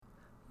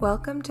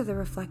Welcome to the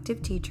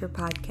Reflective Teacher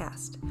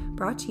Podcast,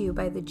 brought to you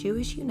by the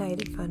Jewish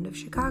United Fund of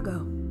Chicago.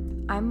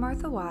 I'm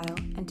Martha Weil,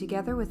 and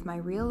together with my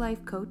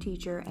real-life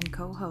co-teacher and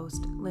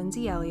co-host,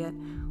 Lindsay Elliott,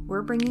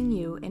 we're bringing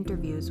you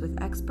interviews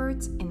with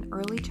experts in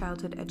early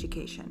childhood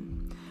education.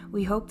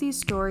 We hope these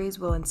stories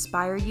will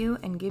inspire you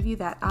and give you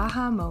that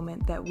aha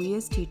moment that we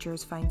as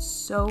teachers find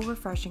so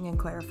refreshing and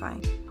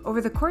clarifying.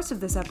 Over the course of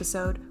this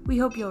episode, we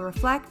hope you'll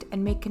reflect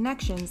and make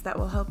connections that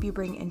will help you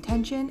bring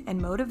intention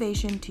and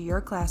motivation to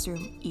your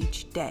classroom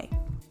each day.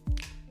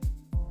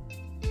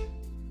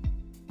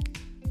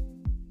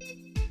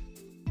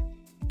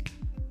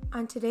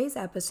 On today's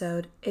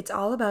episode, it's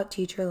all about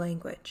teacher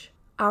language.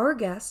 Our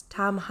guest,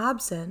 Tom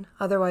Hobson,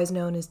 otherwise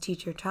known as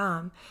Teacher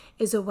Tom,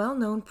 is a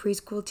well-known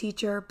preschool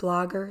teacher,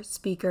 blogger,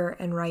 speaker,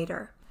 and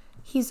writer.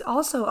 He's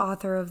also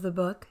author of the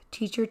book,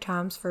 Teacher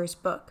Tom's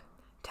First Book.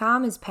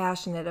 Tom is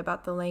passionate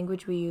about the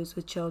language we use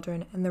with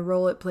children and the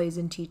role it plays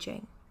in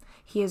teaching.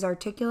 He is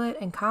articulate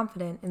and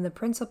confident in the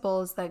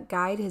principles that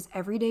guide his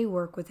everyday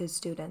work with his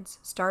students,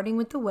 starting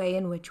with the way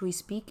in which we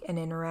speak and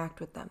interact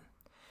with them.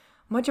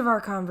 Much of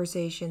our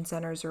conversation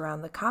centers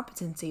around the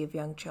competency of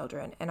young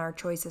children and our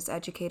choice as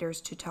educators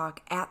to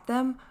talk at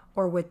them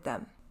or with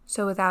them.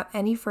 So without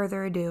any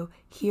further ado,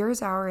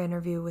 here's our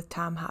interview with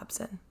Tom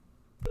Hobson.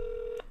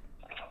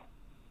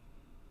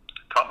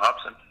 Tom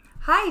Hobson.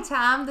 Hi,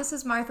 Tom. This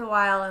is Martha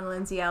Weil and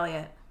Lindsay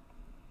Elliott.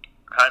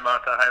 Hi,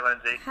 Martha. Hi,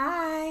 Lindsay.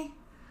 Hi.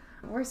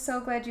 We're so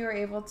glad you were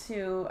able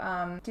to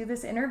do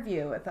this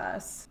interview with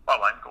us. Well,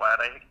 I'm glad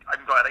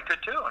I could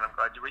too, and I'm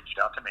glad you reached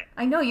out to me.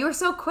 I know, you were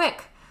so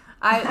quick.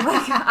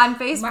 On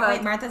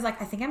Facebook. Martha's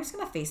like, I think I'm just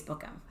going to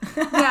Facebook him.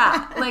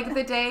 Yeah, like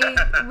the day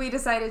we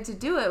decided to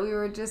do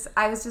it,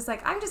 I was just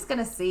like, I'm just going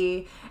to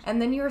see. And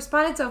then you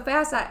responded so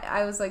fast,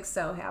 I was like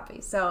so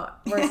happy. So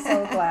we're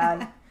so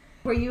glad.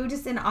 Were you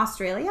just in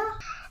Australia?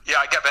 Yeah,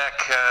 I got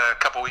back a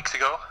couple weeks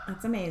ago.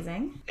 That's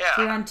amazing. Yeah.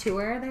 So you're on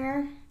tour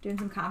there, doing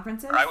some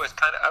conferences? I was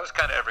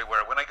kind of everywhere.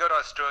 When I go to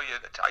Australia,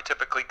 I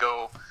typically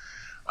go,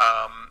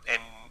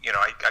 and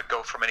I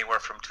go from anywhere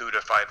from 2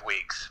 to 5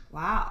 weeks.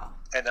 Wow.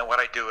 And then what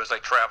I do is I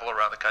travel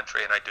around the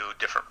country and I do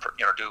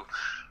do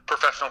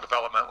professional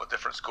development with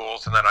different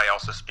schools, and then I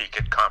also speak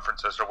at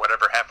conferences or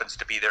whatever happens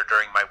to be there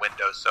during my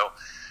window. So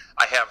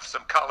I have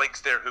some colleagues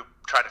there who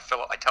try to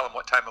I tell them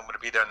what time I'm going to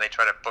be there, and they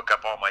try to book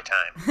up all my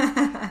time.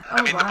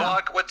 The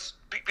blog, what's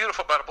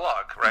beautiful about a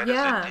blog, right?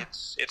 Yeah.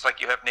 It's like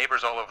you have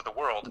neighbors all over the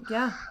world.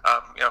 Yeah.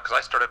 Because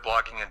I started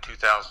blogging in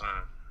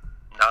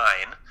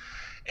 2009.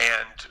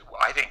 And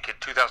I think in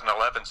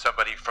 2011,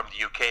 somebody from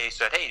the UK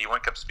said, hey, do you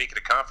want to come speak at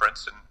a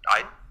conference? And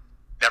I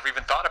never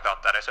even thought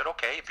about that. I said,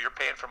 okay, if you're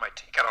paying for my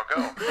ticket, I'll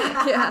go.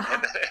 Yeah.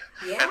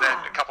 And then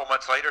a couple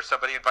months later,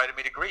 somebody invited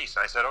me to Greece.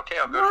 And I said, okay,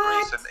 I'll go to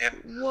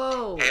Greece.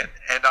 Whoa.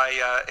 And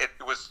it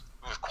was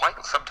quite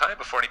some time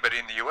before anybody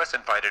in the U.S.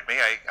 invited me.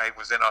 I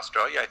was in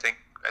Australia. I think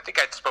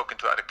I'd spoken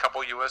to at a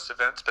couple U.S.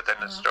 events, but then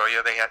in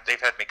Australia,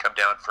 they've had me come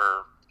down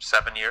for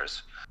 7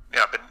 years.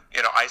 Yeah, I've been,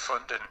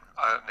 Iceland and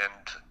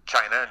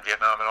China and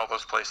Vietnam and all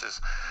those places.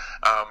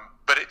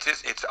 But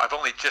I've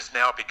only just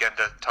now begun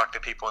to talk to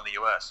people in the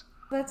U.S.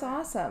 That's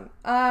awesome.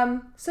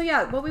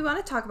 What we want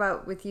to talk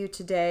about with you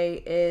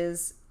today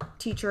is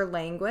teacher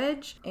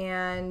language,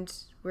 and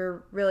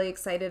we're really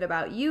excited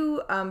about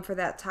you for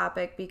that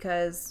topic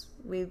because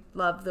we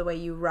love the way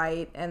you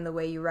write and the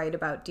way you write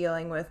about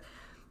dealing with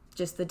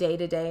just the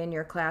day-to-day in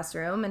your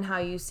classroom and how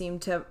you seem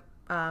to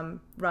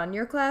run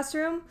your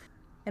classroom.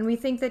 And we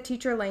think that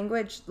teacher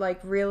language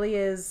really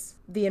is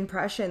the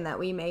impression that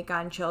we make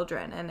on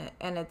children,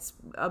 and it's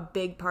a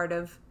big part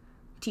of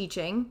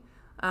teaching.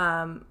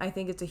 I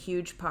think it's a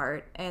huge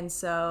part, and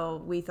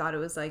so we thought it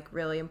was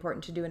really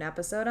important to do an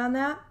episode on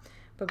that.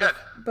 But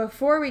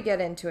before we get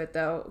into it,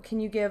 though, can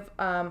you give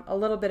a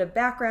little bit of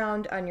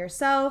background on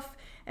yourself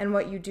and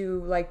what you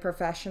do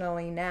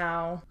professionally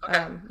now?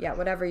 Okay.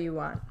 Whatever you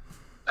want.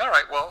 All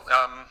right. Well,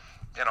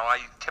 I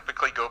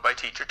typically go by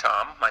Teacher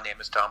Tom. My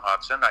name is Tom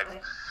Hobson.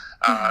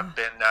 I've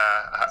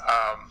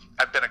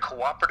been a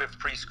cooperative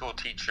preschool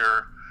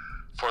teacher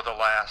for the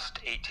last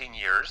 18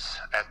 years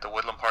at the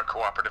Woodland Park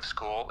Cooperative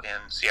School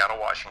in Seattle,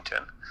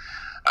 Washington.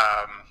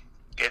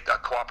 A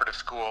cooperative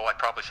school, I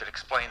probably should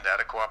explain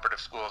that. A cooperative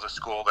school is a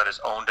school that is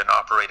owned and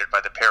operated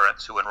by the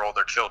parents who enroll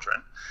their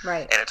children.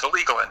 Right. And it's a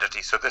legal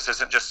entity, so this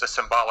isn't just a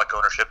symbolic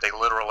ownership. They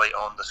literally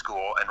own the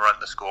school and run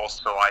the school.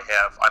 So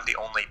I'm the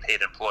only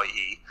paid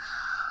employee.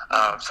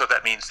 So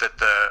that means that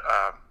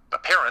the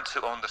parents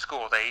who own the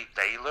school,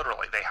 they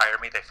literally hire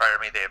me, they fire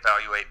me, they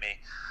evaluate me.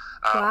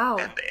 Wow.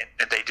 And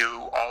they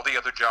do all the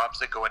other jobs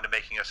that go into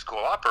making a school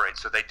operate.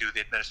 So they do the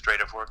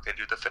administrative work, they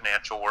do the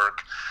financial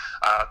work,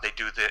 they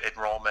do the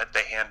enrollment,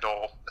 they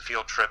handle the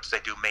field trips, they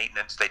do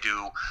maintenance, they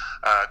do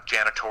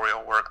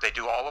janitorial work, they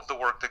do all of the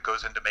work that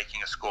goes into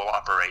making a school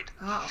operate.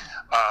 Wow.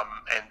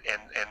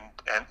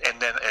 And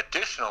then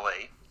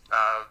additionally,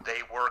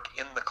 they work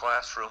in the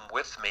classroom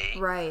with me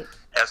right.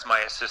 as my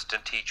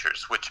assistant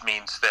teachers, which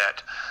means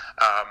that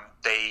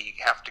they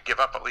have to give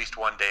up at least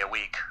one day a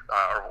week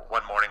or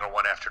one morning or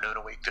one afternoon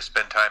a week to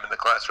spend time in the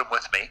classroom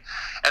with me.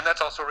 And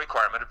that's also a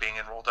requirement of being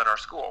enrolled in our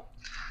school.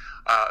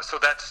 So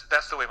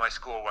that's the way my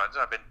school runs.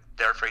 I've been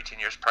there for 18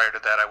 years. Prior to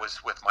that, I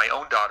was with my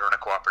own daughter in a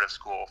cooperative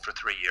school for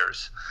 3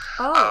 years,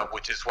 Oh,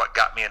 which is what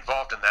got me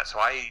involved in that. So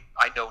I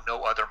know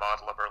no other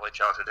model of early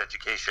childhood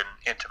education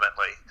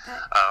intimately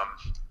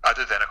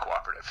other than a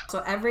cooperative. So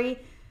every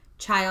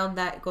child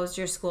that goes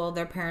to your school,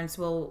 their parents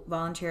will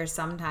volunteer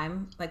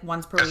sometime, like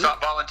once per It's week? not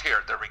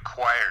volunteer; they're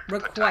required. To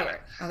put time in.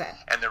 Required. Okay.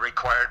 And they're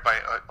required by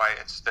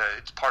it's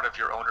part of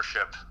your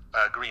ownership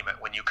agreement.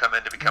 When you come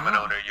in to become an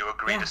Wow. owner, you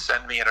agree Yeah. to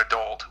send me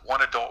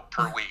one adult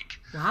per week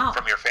Wow.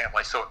 from your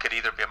family. So it could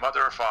either be a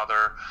mother or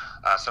father.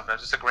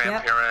 Sometimes it's a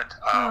grandparent.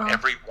 Oh.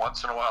 Every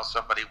once in a while,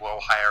 somebody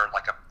will hire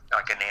like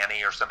a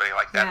nanny or somebody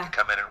like that Yeah. to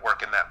come in and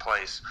work in that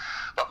place.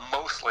 But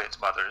mostly it's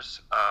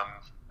mothers.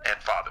 And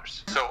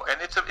fathers. So,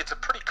 and it's a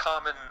pretty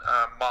common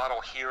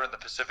model here in the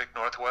Pacific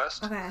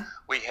Northwest. Okay.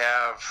 We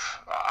have,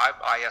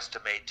 I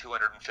estimate,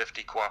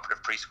 250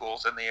 cooperative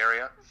preschools in the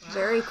area,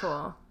 very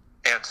cool.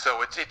 and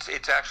so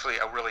it's actually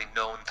a really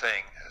known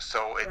thing.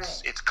 So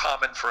it's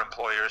common for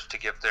employers to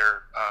give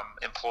their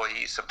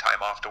employees some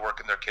time off to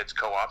work in their kids'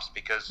 co-ops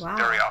because Wow.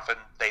 very often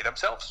they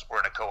themselves were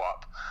in a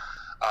co-op.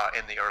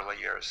 In the early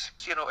years.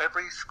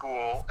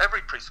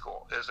 Every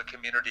preschool is a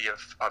community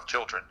of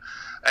children,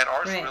 and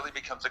ours Right. really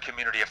becomes a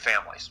community of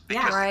families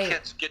Yeah. because Right. the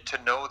kids get to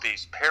know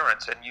these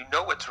parents, and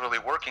it's really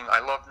working. I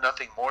love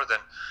nothing more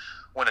than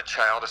when a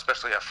child,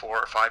 especially a 4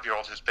 or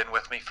 5-year-old who's been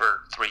with me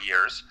for 3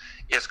 years,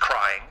 is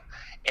crying,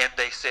 and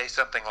they say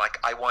something like,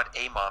 "I want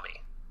a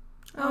mommy."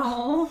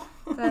 Oh.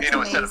 That's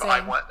Instead of amazing.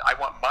 I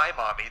want my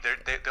mommy.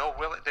 They'll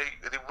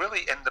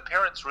really, and the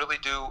parents really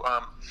do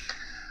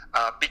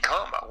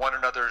become one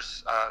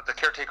another's the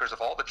caretakers of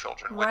all the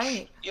children. Which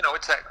Right.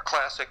 it's that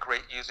classic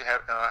great usually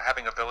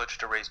having a village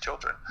to raise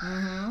children.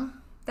 Mm-hmm.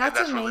 That's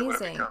and that's really what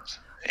it amazing. becomes.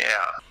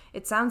 Yeah.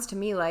 It sounds to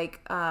me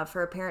like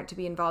for a parent to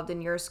be involved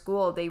in your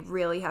school, they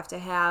really have to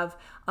have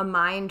a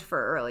mind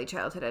for early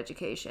childhood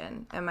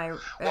education. Well,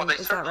 they is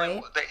that certainly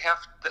right? they have.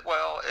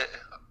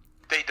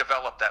 They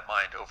develop that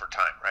mind over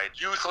time, right?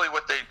 Usually,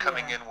 what they're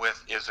coming in with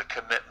is a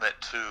commitment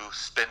to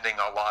spending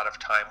a lot of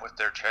time with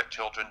their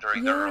children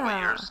during their early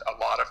Yeah. years. A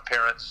lot of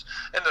parents,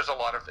 and there's a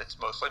lot of it's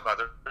mostly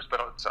mothers,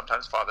 but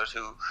sometimes fathers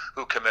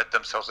who commit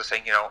themselves to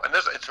saying, and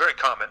it's very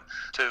common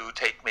to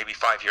take maybe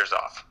 5 years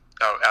off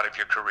out of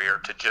your career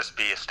to just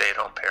be a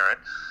stay-at-home parent.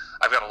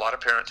 I've got a lot of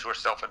parents who are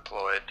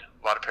self-employed,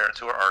 a lot of parents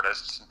who are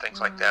artists and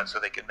things like that, so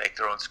they can make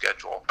their own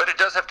schedule. But it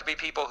does have to be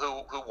people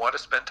who want to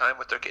spend time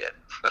with their kid.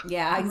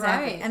 Yeah,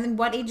 exactly. Right. And then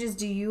what ages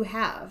do you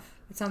have?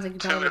 It sounds like you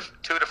probably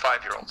 2 to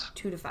 5-year-olds.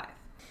 2 to 5.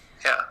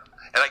 Yeah.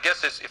 And I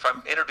guess if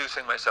I'm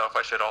introducing myself,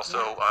 I should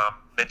also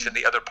mention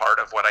the other part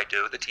of what I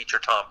do, the Teacher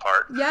Tom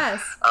part.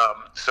 Yes.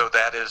 So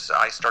that is,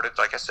 I started,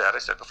 like I said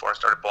before, I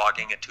started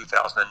blogging in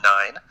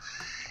 2009.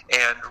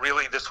 And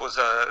really, this was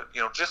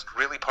just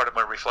really part of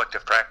my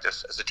reflective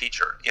practice as a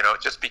teacher. It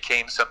just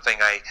became something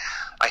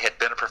I had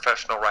been a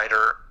professional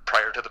writer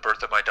prior to the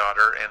birth of my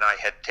daughter, and I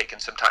had taken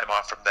some time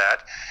off from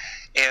that.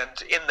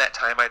 And in that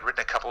time, I'd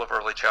written a couple of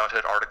early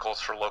childhood articles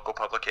for local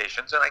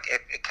publications, and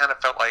it kind of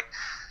felt like,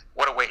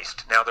 what a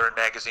waste. Now they're in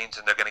magazines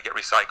and they're going to get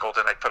recycled,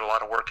 and I put a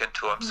lot of work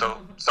into them. So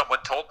someone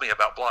told me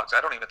about blogs.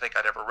 I don't even think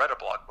I'd ever read a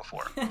blog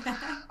before.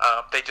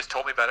 They just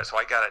told me about it, so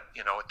I got a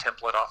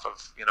template off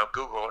of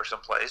Google or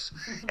someplace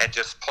and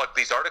just plugged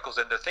these articles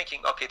in there thinking,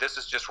 okay, this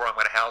is just where I'm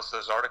going to house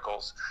those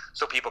articles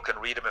so people can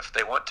read them if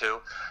they want to.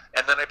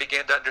 And then I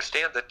began to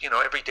understand that,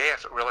 every day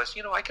I realized,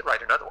 I could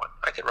write another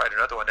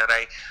one.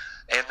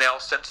 And now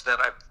since then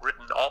I've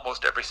written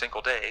almost every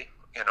single day,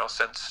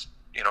 since,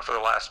 for the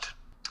last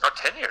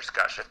 10 years,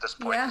 gosh, at this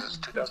point, Yeah. It's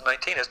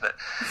 2019, isn't it?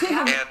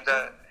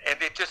 And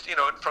it just, and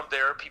from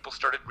there, people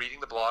started reading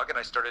the blog, and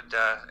I started,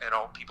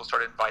 people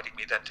started inviting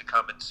me then to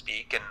come and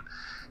speak, and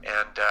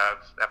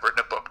I've written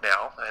a book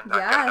now, and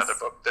I've got another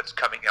book that's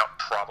coming out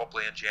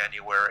probably in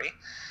January,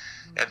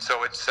 and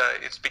so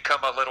it's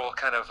become a little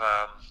kind of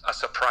a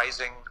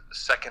surprising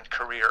second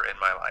career in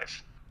my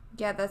life.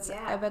 Yeah,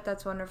 I bet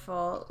that's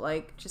wonderful,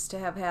 like, just to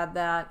have had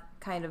that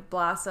kind of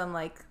blossom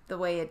like the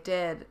way it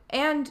did.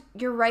 And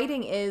your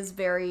writing is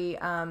very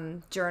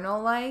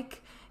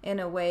journal-like in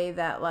a way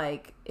that,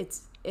 like,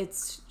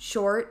 it's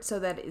short so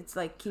that it's,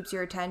 like, keeps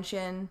your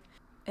attention,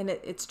 and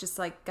it's just,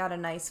 like, got a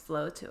nice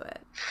flow to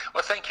it.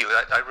 Well, thank you.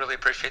 I really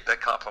appreciate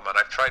that compliment.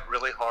 I've tried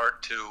really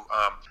hard to.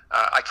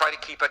 I try to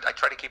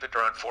keep it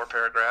around 4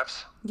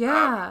 paragraphs.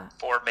 Yeah.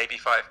 4, maybe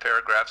 5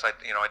 paragraphs.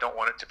 I don't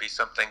want it to be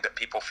something that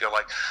people feel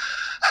like,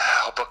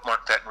 I'll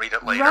bookmark that and read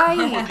it later. Right.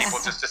 I want people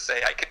just to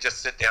say, I could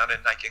just sit down and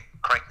I can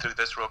crank through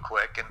this real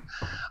quick. And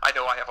I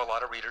know I have a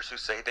lot of readers who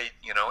say they,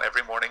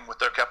 every morning with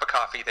their cup of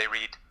coffee, they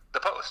read the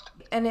Post.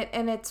 And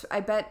it's I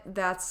bet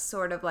that's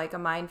sort of like a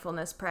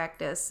mindfulness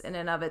practice in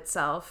and of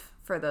itself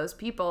for those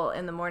people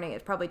in the morning.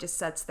 It probably just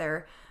sets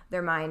their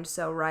mind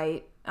so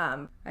right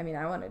I mean,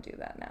 I want to do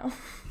that now.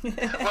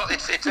 Well,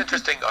 it's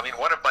interesting. I mean,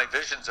 one of my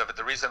visions of it,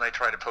 the reason I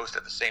try to post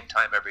at the same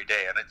time every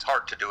day, and it's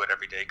hard to do it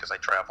every day because I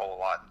travel a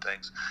lot and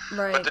things.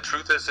 Right. But the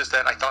truth is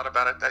that I thought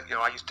about it that,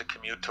 I used to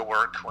commute to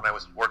work when I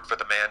worked for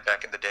the man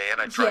back in the day,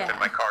 and I'd drive in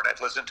my car and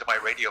I'd listen to my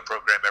radio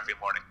program every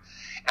morning.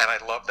 And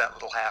I loved that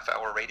little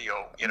half-hour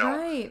radio,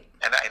 Right.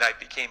 And I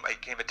became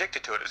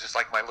addicted to it. It was just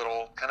like my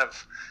little kind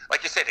of,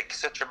 like you said, it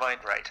sets your mind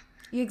right.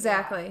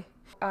 Exactly.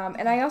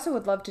 And I also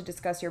would love to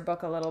discuss your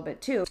book a little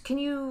bit too. Can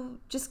you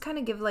just kind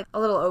of give like a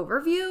little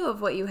overview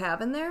of what you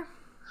have in there?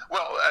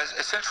 Well,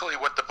 essentially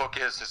what the book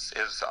is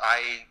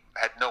I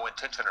had no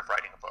intention of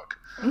writing a book.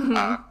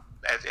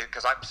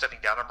 Because I'm sitting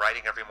down, I'm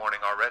writing every morning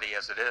already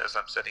as it is.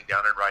 I'm sitting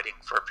down and writing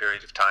for a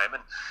period of time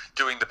and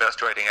doing the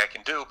best writing I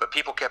can do. But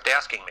people kept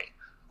asking me,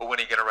 well, when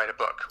are you going to write a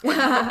book? When's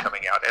your book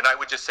coming out? And I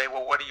would just say,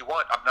 well, what do you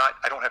want?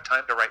 I don't have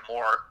time to write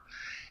more.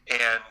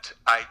 And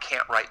I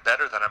can't write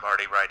better than I'm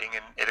already writing.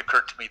 And it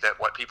occurred to me that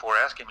what people were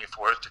asking me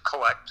for is to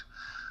collect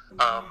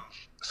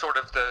sort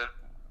of the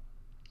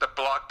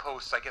blog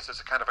posts. I guess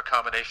it's a kind of a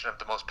combination of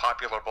the most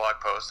popular blog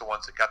posts, the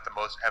ones that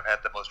have had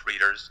the most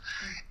readers,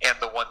 and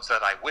the ones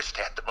that I wished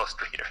had the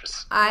most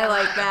readers. I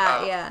like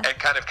that, yeah. And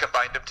kind of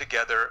combined them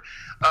together.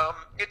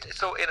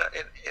 So in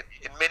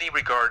many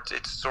regards,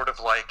 it's sort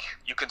of like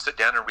you can sit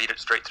down and read it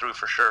straight through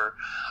for sure.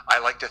 I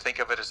like to think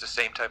of it as the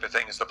same type of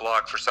thing as the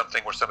blog, for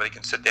something where somebody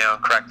can sit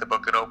down, crack the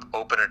book, and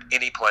open it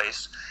any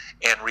place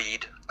and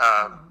read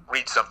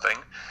something,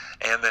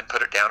 and then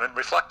put it down and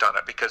reflect on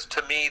it. Because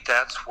to me,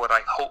 that's what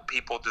I hope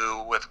people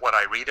do with what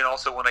I read, and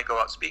also when I go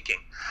out speaking.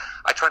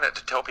 I try not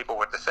to tell people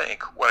what to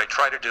think. What I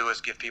try to do is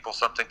give people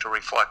something to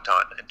reflect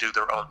on and do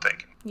their own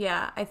thinking.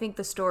 Yeah, I think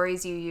the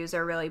stories you use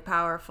are really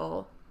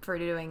powerful for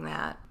doing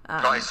that.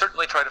 I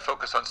certainly try to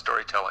focus on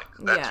storytelling.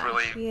 That's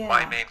really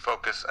my main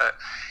focus.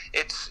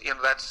 It's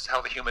that's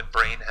how the human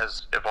brain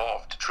has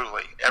evolved.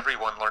 Truly,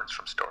 everyone learns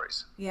from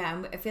stories. Yeah,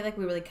 and I feel like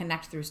we really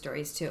connect through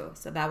stories too.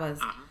 So that was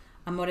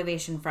a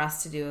motivation for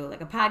us to do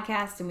like a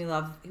podcast, and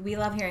we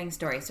love hearing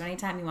stories. So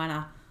anytime you want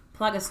to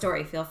plug a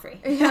story, feel free.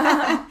 You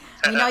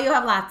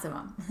have lots of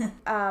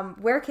them.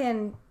 Where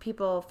can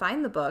people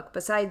find the book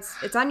besides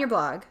it's on your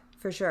blog?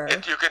 For sure. You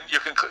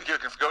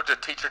can go to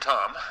Teacher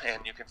Tom,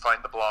 and you can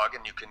find the blog,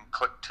 and you can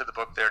click to the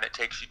book there, and it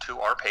takes you to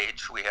our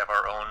page. We have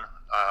our own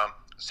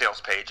sales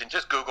page, and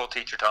just Google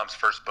Teacher Tom's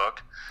first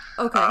book.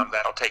 Okay.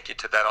 That'll take you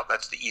to that.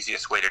 That's the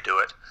easiest way to do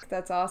it.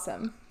 That's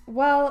awesome.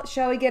 Well,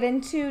 shall we get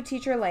into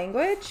teacher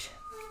language?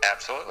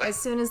 Absolutely. As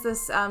soon as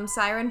this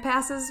siren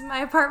passes my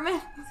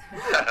apartment.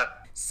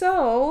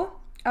 So,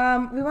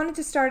 we wanted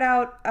to start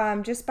out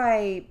just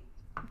by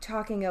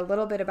talking a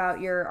little bit about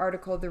your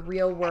article, The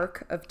Real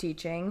Work of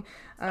Teaching.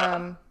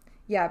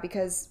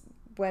 Because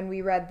when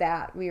we read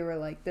that, we were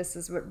like, this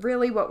is what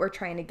we're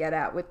trying to get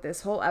at with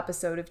this whole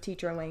episode of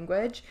teacher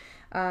language,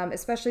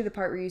 especially the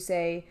part where you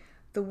say,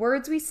 the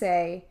words we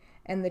say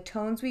and the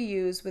tones we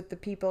use with the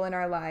people in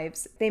our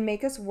lives, they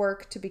make us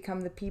work to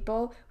become the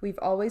people we've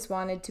always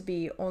wanted to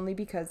be, only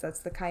because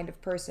that's the kind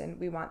of person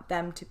we want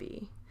them to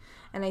be.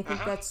 And I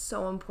think that's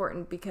so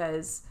important,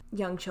 because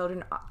young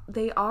children,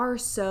 they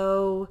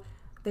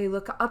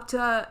look up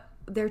to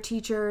their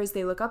teachers,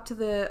 they look up to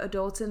the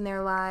adults in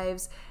their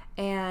lives,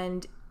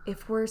 and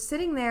if we're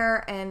sitting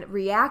there and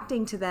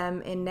reacting to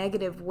them in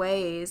negative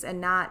ways and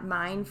not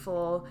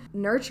mindful,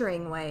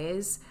 nurturing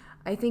ways,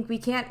 I think we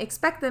can't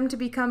expect them to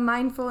become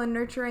mindful and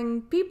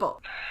nurturing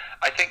people.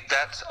 I think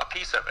that's a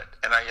piece of it,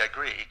 and I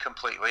agree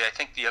completely. I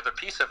think the other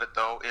piece of it,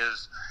 though,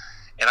 is,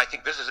 and I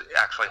think this is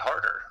actually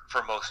harder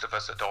for most of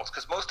us adults,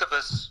 because most of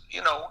us,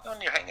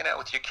 when you're hanging out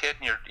with your kid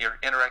and you're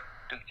interacting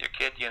with your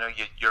kid,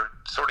 you're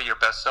sort of your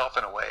best self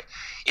in a way.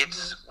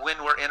 It's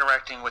when we're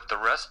interacting with the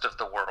rest of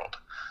the world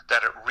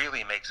that it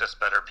really makes us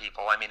better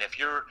people. I mean, if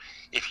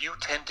you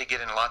tend to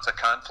get in lots of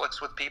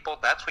conflicts with people,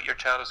 that's what your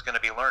child is going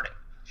to be learning.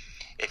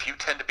 If you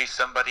tend to be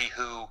somebody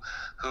who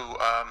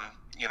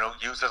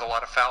uses a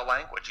lot of foul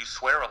language, you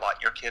swear a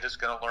lot, your kid is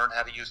going to learn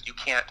how to use.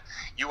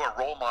 You are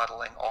role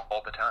modeling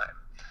all the time.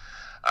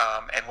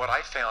 And what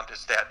I found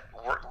is that,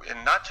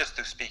 and not just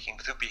through speaking,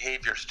 but through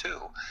behaviors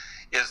too,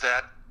 is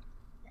that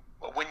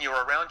when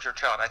you're around your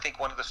child, I think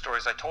one of the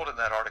stories I told in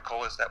that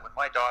article is that when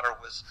my daughter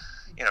was,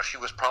 she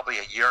was probably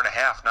a year and a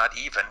half, not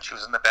even, she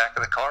was in the back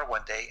of the car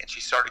one day and she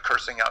started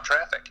cursing out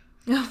traffic.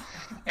 And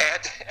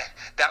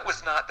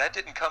that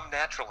didn't come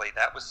naturally.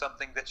 That was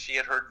something that she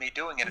had heard me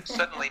doing, and it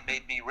suddenly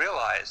made me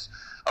realize,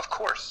 of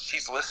course,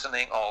 she's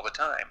listening all the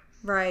time.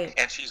 Right.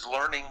 And she's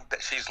learning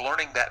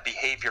that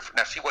behavior.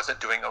 Now, she wasn't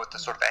doing it with the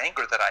sort of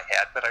anger that I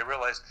had, but I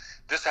realized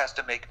this has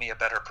to make me a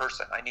better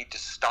person. I need to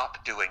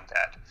stop doing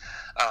that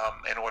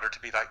in order to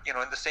be like,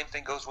 and the same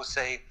thing goes with,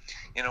 say,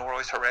 we're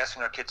always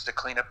harassing our kids to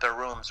clean up their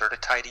rooms or to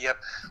tidy up.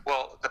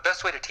 Well, the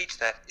best way to teach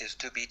that is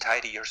to be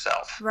tidy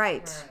yourself.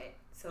 Right.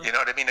 So, you know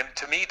what I mean? And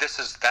to me,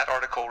 that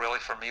article really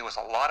for me was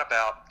a lot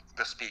about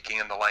the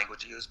speaking and the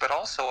language used, but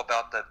also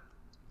about the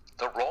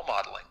role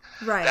modeling.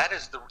 Right.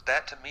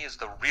 That to me is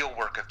the real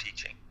work of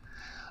teaching,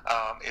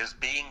 is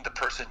being the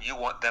person you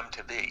want them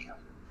to be.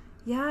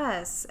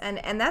 Yes,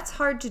 and that's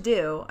hard to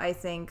do, I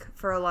think,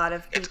 for a lot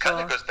of people. It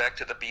kind of goes back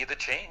to the be the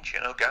change,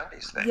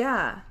 Gandhi's thing.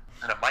 Yeah.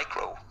 On a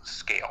micro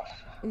scale.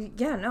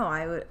 Yeah, no,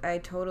 I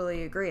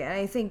totally agree. And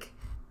I think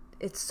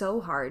it's so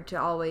hard to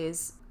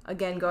always,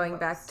 again, going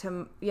back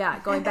to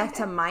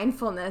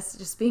mindfulness,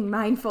 just being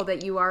mindful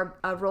that you are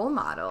a role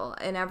model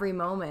in every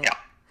moment.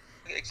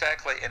 Yeah,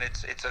 exactly. And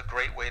it's a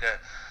great way to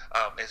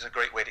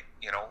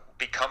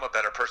become a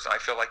better person. I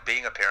feel like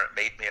being a parent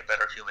made me a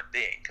better human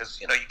being because,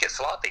 you get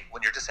sloppy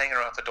when you're just hanging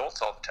around with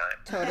adults all the time.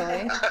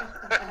 Totally.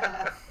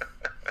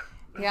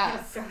 Yeah.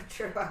 That's so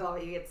true. I love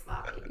it. You get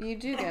sloppy. You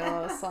do get a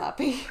little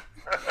sloppy.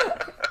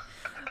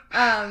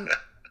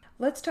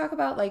 Let's talk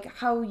about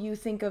how you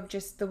think of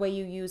just the way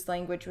you use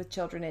language with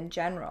children in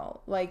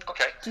general.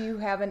 Okay. Do you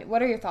have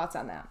what are your thoughts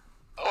on that?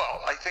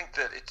 Well, I think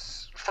that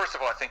first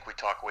of all, I think we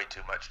talk way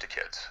too much to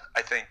kids.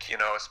 I think,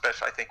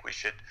 especially, I think we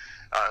should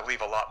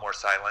leave a lot more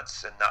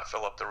silence and not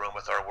fill up the room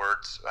with our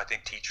words. I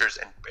think teachers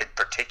in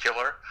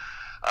particular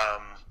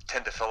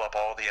tend to fill up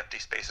all the empty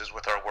spaces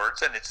with our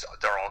words, and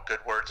they're all good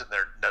words, and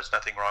there's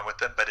nothing wrong with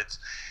them, but it's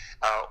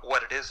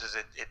what it is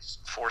it's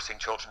forcing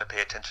children to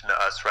pay attention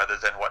to us rather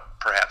than what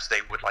perhaps they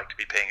would like to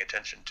be paying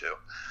attention to.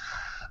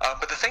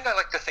 But the thing I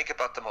like to think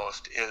about the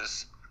most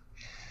is,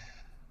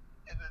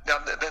 now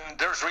then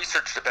there's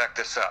research to back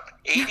this up.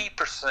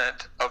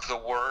 80% of the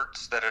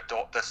words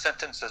the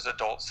sentences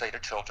adults say to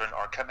children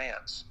are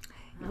commands.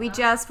 We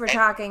just were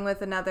talking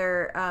with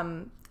another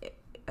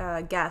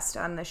guest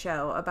on the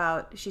show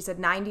about, she said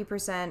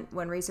 90%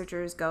 when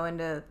researchers go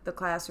into the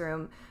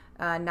classroom,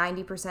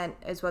 90%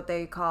 is what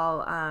they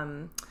call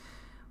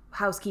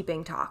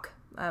housekeeping talk.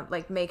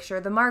 Make sure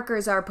the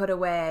markers are put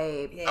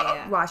away,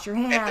 wash your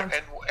hands.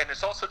 And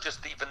it's also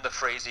just even the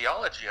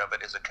phraseology of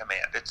it is a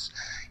command. It's,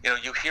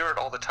 you hear it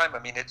all the time. I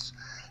mean, it's,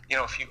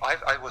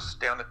 I was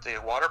down at the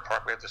water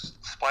park. We have this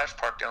splash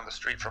park down the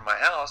street from my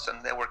house,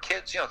 and there were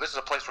kids, this is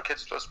a place where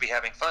kids are supposed to be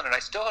having fun, and I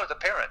still heard the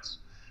parents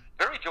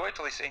very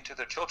joyfully saying to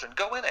their children,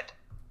 go in it.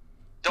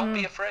 Don't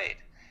be afraid.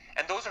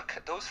 And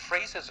those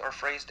phrases are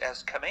phrased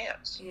as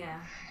commands. Yeah.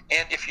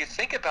 And if you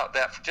think about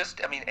that,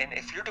 and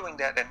if you're doing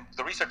that, and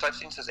the research I've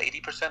seen says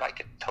 80%, I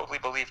could totally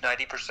believe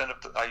 90%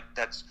 of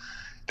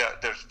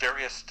there's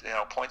various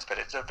points, but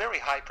it's a very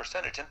high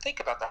percentage. And think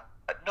about that.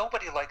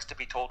 Nobody likes to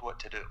be told what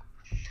to do.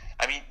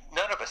 I mean,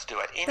 none of us do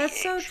at any age.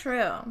 That's so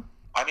true.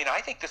 I mean,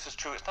 I think this is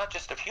true. It's not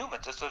just of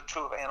humans. It's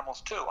true of animals,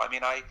 too. I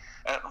mean,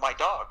 my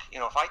dog,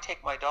 if I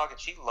take my dog and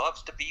she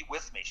loves to be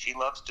with me, she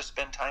loves to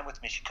spend time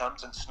with me. She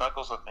comes and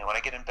snuggles with me. When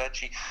I get in bed,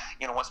 she,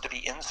 wants to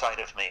be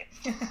inside of me.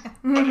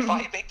 But if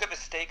I make the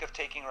mistake of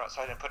taking her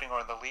outside and putting her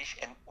on the leash,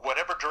 and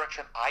whatever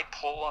direction I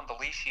pull on the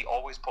leash, she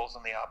always pulls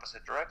in the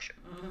opposite direction.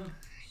 Mm-hmm.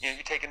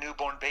 You take a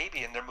newborn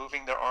baby and they're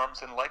moving their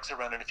arms and legs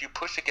around, and if you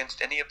push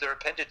against any of their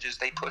appendages,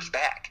 they push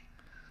back.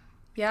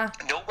 Yeah.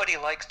 Nobody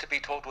likes to be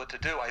told what to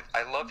do.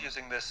 I love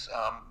using this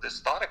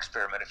thought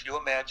experiment. If you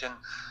imagine,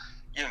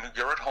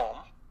 you're at home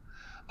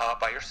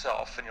by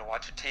yourself and you're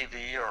watching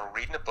TV or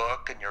reading a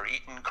book and you're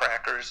eating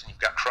crackers and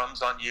you've got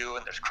crumbs on you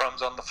and there's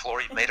crumbs on the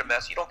floor. You've made a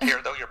mess. You don't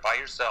care though. You're by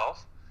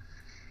yourself,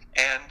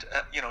 and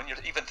and you're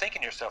even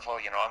thinking to yourself, I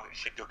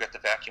should go get the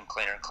vacuum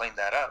cleaner and clean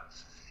that up.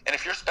 And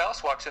if your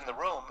spouse walks in the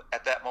room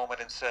at that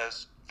moment and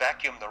says,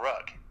 "Vacuum the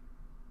rug,"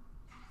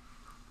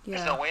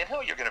 there's no way in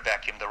hell you're going to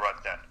vacuum the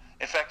rug then.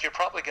 In fact, you're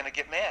probably going to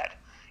get mad.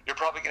 You're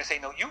probably going to say,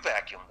 no, you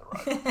vacuum the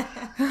rug.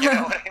 You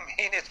know what I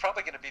mean? It's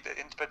probably going to be the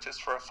impetus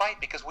for a fight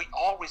because we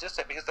all resist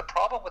it. Because the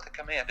problem with a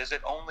command is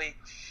it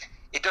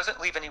doesn't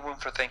leave any room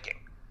for thinking.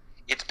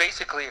 It's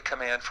basically a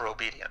command for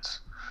obedience.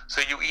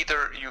 So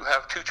you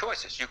have two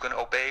choices. You can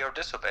obey or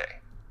disobey.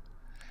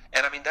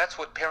 And I mean, that's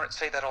what parents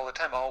say that all the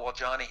time. Oh, well,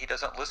 Johnny, he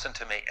doesn't listen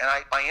to me.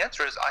 And my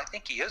answer is, I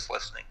think he is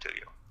listening to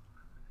you.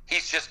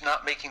 He's just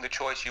not making the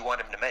choice you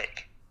want him to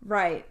make.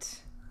 Right.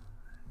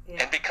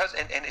 Yeah. And because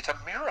and it's a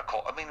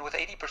miracle. I mean, with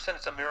 80%,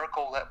 it's a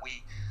miracle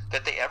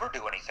that they ever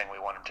do anything we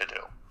want them to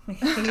do.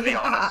 To be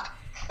honest.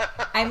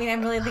 I mean,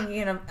 I'm really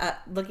thinking of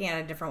looking at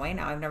it a different way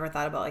now. I've never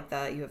thought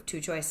about you have two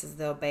choices: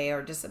 to obey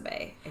or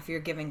disobey. If you're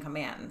giving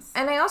commands,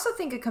 and I also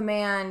think a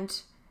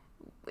command,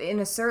 in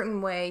a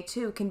certain way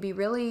too, can be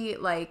really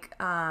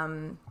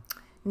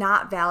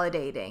not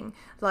validating.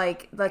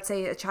 Like, let's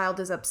say a child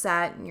is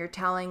upset and you're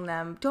telling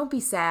them, "Don't be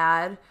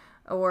sad."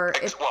 Or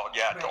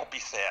don't be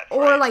sad.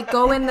 Or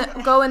go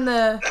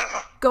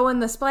in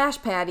the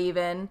splash pad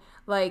even.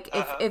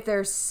 If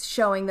they're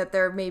showing that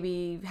they're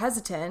maybe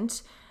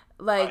hesitant,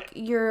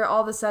 you're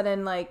all of a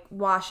sudden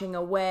washing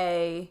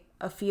away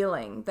a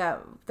feeling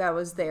that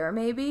was there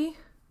maybe.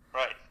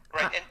 Right.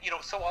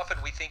 And so often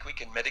we think we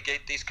can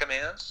mitigate these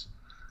commands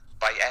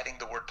by adding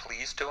the word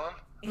please to them.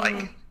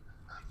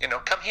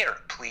 Come here,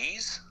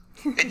 please.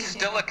 It's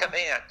still a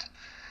command.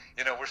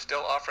 We're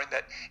still offering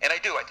that, and I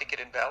think it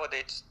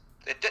invalidates.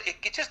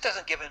 It just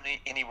doesn't give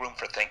any room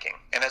for thinking.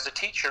 And as a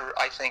teacher,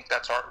 I think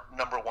that's our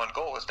number one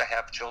goal, is to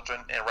have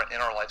children in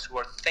our lives who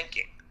are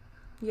thinking.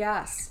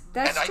 Yes,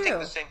 that's true. And I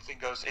think the same thing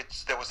goes,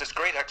 there was this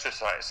great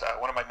exercise.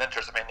 One of my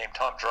mentors, a man named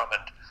Tom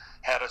Drummond,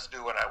 had us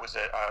do when I was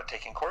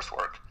taking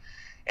coursework.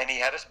 and he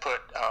had us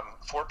put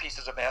 4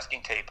 pieces of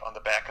masking tape on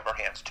the back of our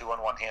hands, 2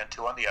 on one hand,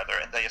 2 on the other,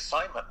 and the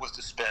assignment was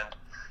to spend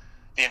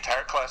the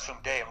entire classroom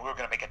day, and we were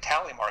going to make a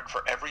tally mark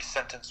for every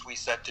sentence we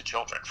said to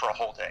children for a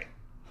whole day.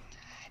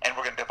 And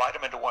we're going to divide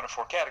them into 1 of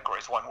 4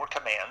 categories. One were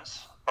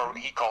commands, or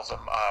he calls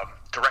them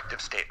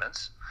directive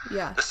statements.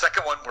 Yeah. The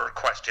second one were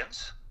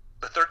questions.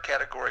 The third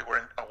category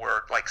were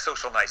like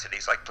social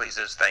niceties, like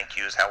pleases, thank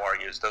yous, how are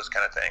yous, those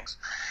kind of things.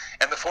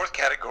 And the fourth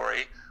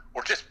category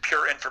were just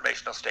pure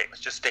informational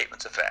statements, just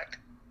statements of fact.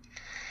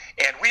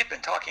 And we had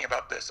been talking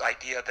about this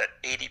idea that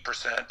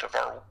 80% of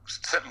our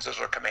sentences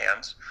are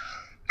commands,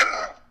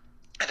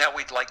 and how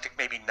we'd like to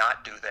maybe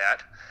not do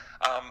that.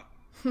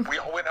 We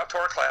all went out to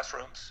our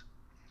classrooms.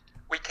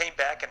 We came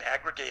back and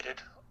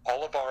aggregated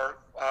all of our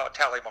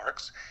tally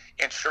marks,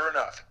 and sure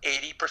enough,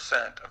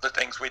 80% of the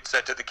things we'd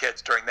said to the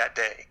kids during that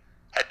day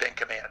had been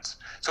commands.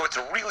 So it's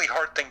a really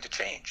hard thing to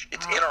change.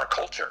 It's in our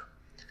culture.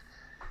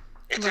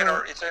 It's in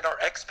our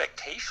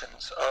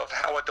expectations of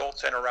how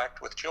adults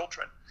interact with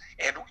children.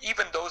 And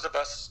even those of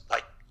us,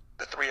 like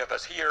the 3 of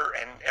us here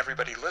and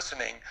everybody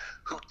listening,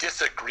 who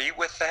disagree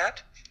with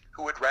that,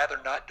 who would rather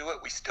not do it,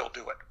 we still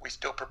do it. We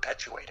still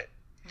perpetuate it.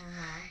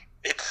 Mm-hmm.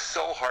 It's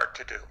so hard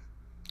to do.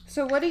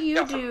 So what do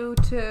you do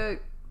to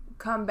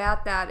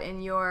combat that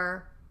in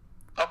your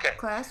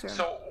classroom?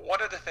 So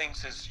one of the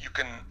things is you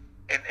can,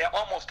 in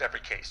almost every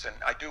case, and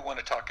I do want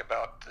to talk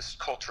about this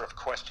culture of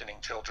questioning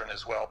children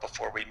as well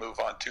before we move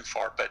on too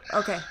far, but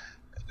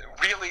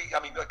really,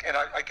 I mean, look, and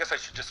I guess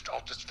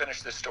I'll just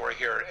finish this story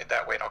here, and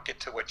that way and I'll get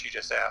to what you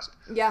just asked.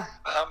 Yeah.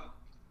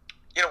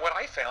 What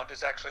I found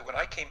is actually when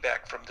I came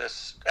back from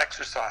this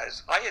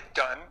exercise, I had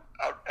done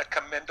a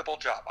commendable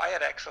job. I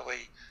had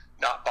actually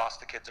not bossed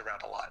the kids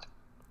around a lot.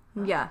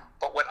 Yeah.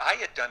 But what I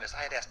had done is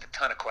I had asked a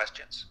ton of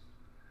questions.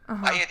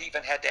 Uh-huh. I had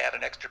even had to add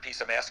an extra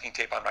piece of masking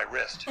tape on my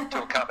wrist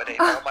to accommodate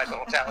all my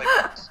little tally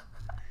marks.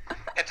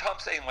 And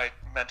my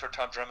mentor,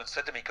 Tom Drummond,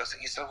 said to me,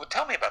 he said, well,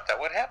 tell me about that.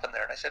 What happened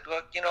there? And I said,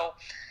 well,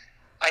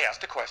 I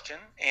asked a question,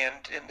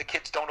 and the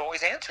kids don't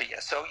always answer you.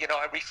 So,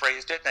 I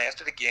rephrased it, and I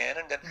asked it again,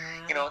 and then,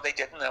 they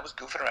didn't, and I was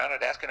goofing around.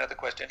 I'd ask another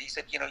question. He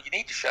said, you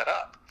need to shut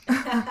up. He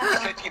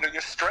said,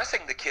 you're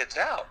stressing the kids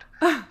out.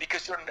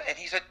 Because and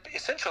he said,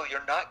 essentially,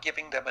 you're not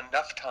giving them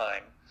enough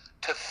time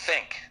to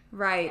think.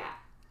 Right.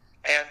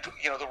 And,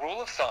 the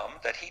rule of thumb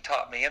that he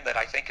taught me, and that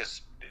I think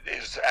is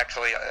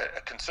actually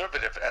a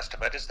conservative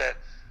estimate, is that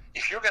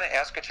if you're going to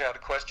ask a child a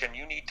question,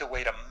 you need to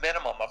wait a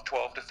minimum of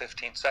 12 to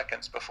 15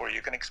 seconds before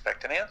you can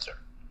expect an answer.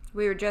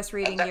 We were just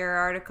reading your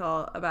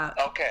article about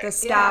the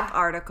stop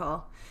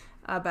article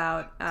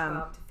about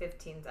 12 to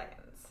 15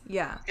 seconds.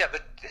 Yeah. Yeah,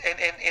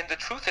 and the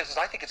truth is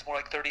I think it's more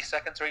like 30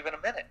 seconds or even a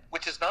minute,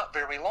 which is not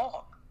very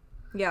long.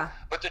 Yeah.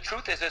 But the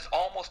truth is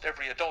almost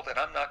every adult, and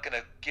I'm not going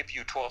to give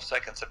you 12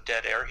 seconds of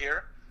dead air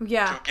here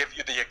to give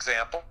you the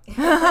example.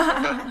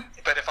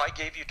 but if I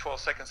gave you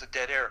 12 seconds of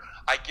dead air,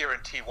 I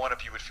guarantee one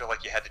of you would feel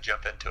like you had to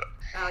jump into it.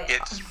 Oh, yeah.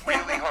 It's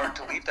really hard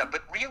to leave that.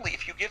 But really,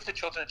 if you give the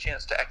children a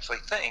chance to actually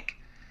think,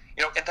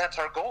 and that's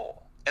our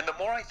goal. And the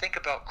more I think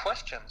about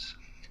questions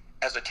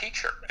as a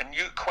teacher, and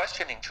you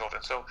questioning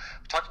children, so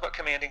we talked about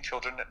commanding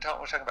children, we're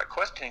talking about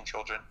questioning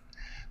children,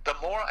 the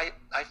more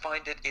I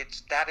find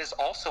that is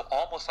also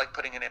almost like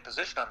putting an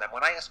imposition on them.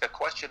 When I ask a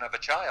question of a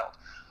child,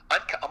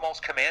 I'm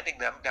almost commanding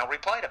them, now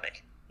reply to me.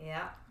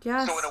 Yeah.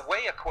 Yes. So in a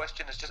way, a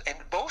question is just, and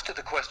most of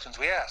the questions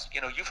we ask,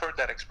 you've heard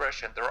that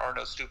expression, there are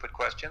no stupid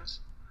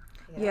questions.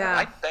 Yeah.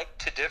 I beg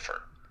to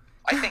differ.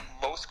 I think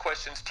most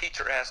questions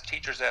teachers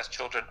ask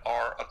children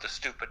are of the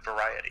stupid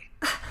variety.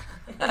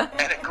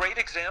 And a great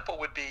example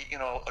would be,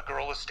 a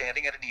girl is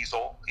standing at an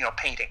easel,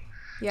 painting.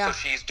 Yeah. So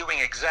she's doing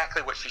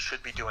exactly what she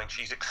should be doing.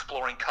 She's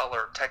exploring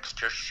color,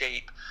 texture,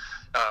 shape,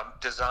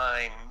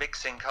 design,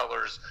 mixing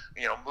colors,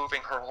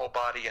 moving her whole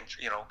body and,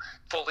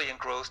 fully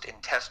engrossed in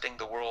testing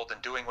the world and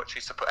doing what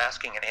she's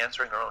asking and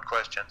answering her own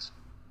questions.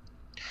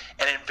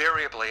 And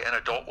invariably, an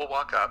adult will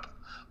walk up,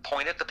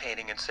 point at the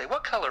painting and say,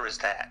 what color is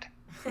that?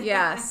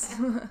 Yes.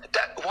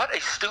 What a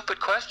stupid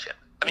question.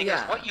 I mean,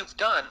 because what you've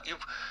done,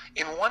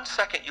 in 1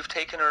 second, you've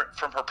taken her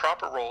from her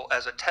proper role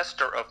as a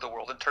tester of the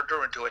world and turned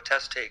her into a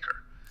test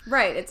taker.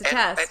 Right, it's a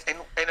test. And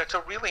it's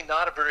really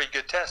not a very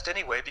good test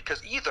anyway,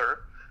 because either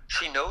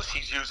she knows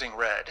she's using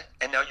red,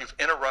 and now you've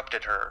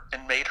interrupted her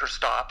and made her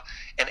stop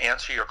and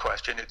answer your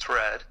question, it's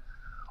red,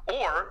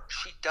 or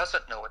she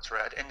doesn't know it's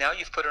red, and now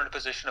you've put her in a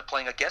position of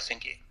playing a guessing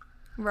game.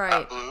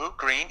 Right. Blue,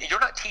 green, you're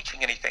not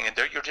teaching anything in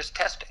there, you're just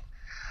testing.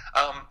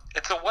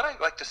 And so what I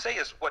like to say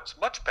is what's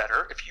much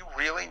better, if you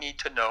really need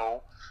to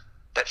know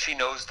that she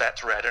knows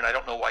that's red, and I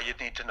don't know why you'd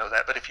need to know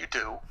that, but if you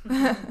do,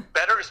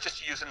 better is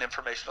just to use an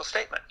informational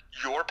statement.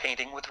 You're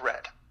painting with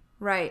red.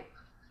 Right.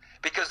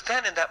 Because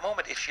then in that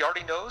moment, if she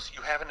already knows,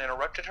 you haven't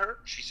interrupted her,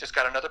 she's just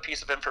got another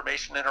piece of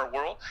information in her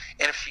world,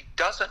 and if she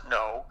doesn't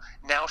know,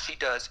 now she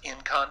does in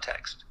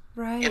context.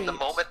 Right. In the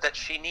moment that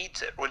she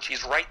needs it, when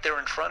she's right there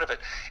in front of it,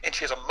 and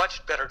she has a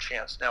much better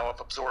chance now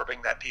of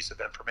absorbing that piece of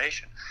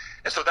information.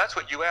 And so that's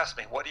what you asked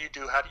me. What do you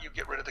do? How do you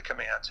get rid of the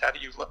commands? How do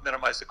you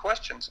minimize the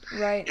questions?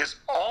 Right. Is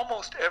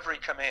almost every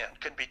command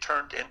can be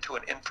turned into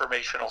an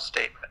informational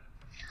statement.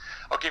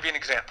 I'll give you an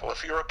example.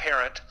 If you're a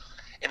parent,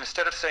 and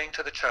instead of saying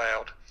to the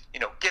child,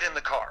 get in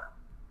the car,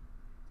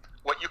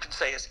 what you can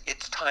say is,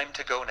 it's time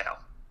to go now.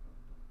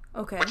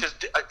 Okay. Which is,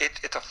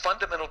 it's a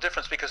fundamental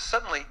difference, because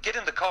suddenly, get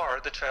in the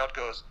car, the child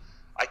goes,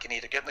 I can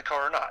either get in the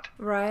car or not.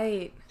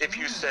 Right. If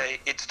you say,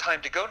 it's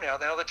time to go now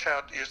the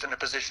child is in a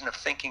position of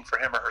thinking for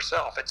him or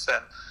herself. It's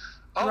then,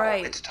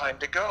 Right. It's time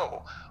to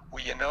go.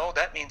 Well,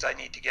 that means I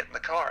need to get in the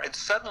car. And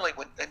suddenly,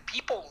 and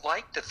people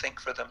like to think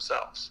for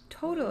themselves.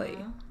 Totally.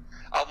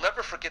 I'll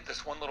never forget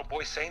this one little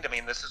boy saying to me,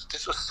 and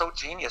this was so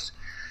genius,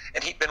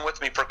 and he'd been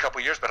with me for a couple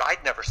of years, but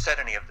I'd never said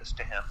any of this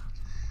to him.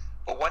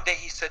 But one day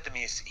he said to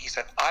me, he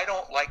said, I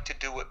don't like to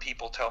do what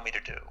people tell me to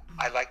do.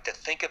 I like to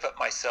think of it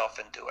myself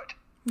and do it.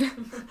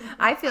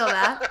 I feel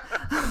that.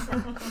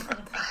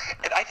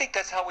 And I think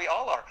that's how we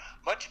all are.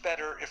 Much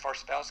better if our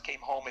spouse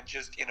came home and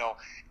just,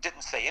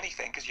 didn't say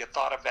anything because you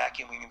thought of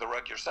vacuuming the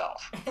rug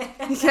yourself.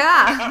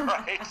 Yeah.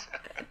 Right?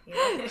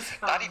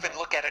 Not even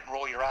look at it and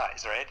roll your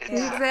eyes, right?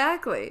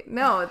 Exactly.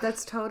 No,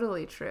 that's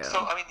totally true.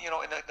 So,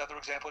 another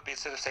example would be,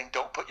 instead of saying,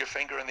 don't put your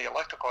finger in the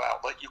electrical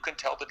outlet, you can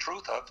tell the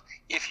truth of,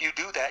 if you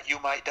do that, you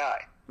might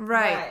die.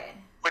 Right.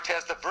 Which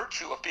has the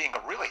virtue of being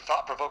a really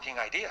thought-provoking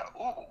idea.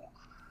 Ooh,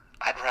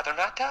 I'd rather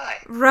not die.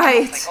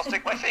 Right. I think I'll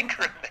stick my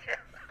finger in there.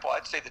 Well,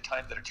 I'd say the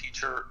time that a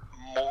teacher,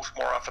 more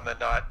often than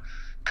not,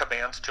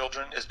 commands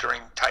children is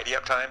during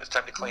tidy-up time. It's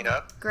time to clean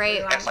up.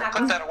 Great. And it's like,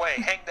 put that away,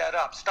 hang that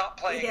up, stop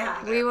playing.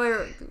 Yeah. We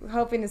were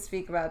hoping to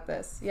speak about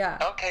this. Yeah.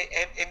 Okay,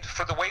 and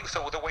for the way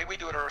we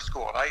do it at our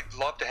school, and I'd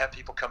love to have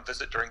people come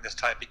visit during this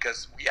time,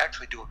 because we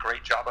actually do a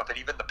great job of it.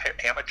 Even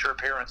the amateur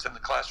parents in the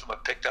classroom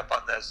have picked up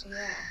on this.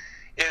 Yeah.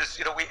 Is,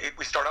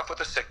 we start off with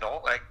a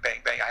signal, like bang,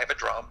 bang, I have a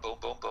drum, boom,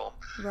 boom, boom.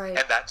 Right.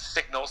 And that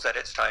signals that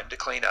it's time to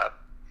clean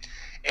up.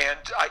 And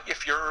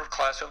if your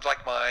classroom's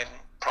like mine,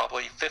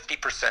 probably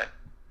 50%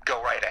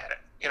 go right at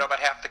it. About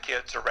half the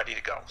kids are ready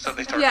to go. So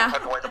they start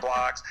putting away the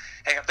blocks,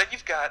 hang up. Then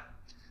you've got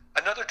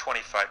another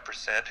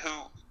 25% who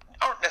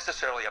aren't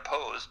necessarily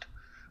opposed,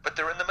 but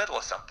they're in the middle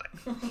of something.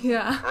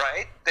 Yeah.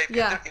 Right?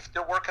 If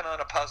they're working on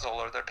a puzzle,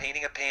 or they're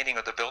painting a painting,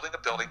 or they're building a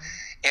building,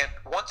 and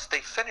once they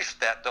finish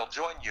that, they'll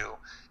join you.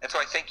 And so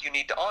I think you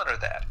need to honor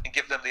that and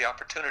give them the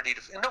opportunity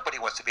to. And nobody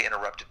wants to be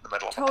interrupted in the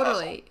middle of a puzzle.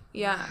 Totally.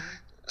 Yeah.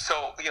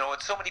 So,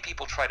 and so many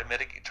people try to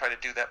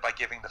do that by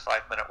giving the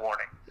 5-minute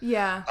warning.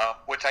 Yeah.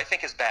 Which I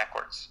think is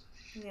backwards.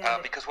 Yeah.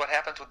 Because what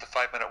happens with the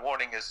 5-minute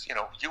warning is,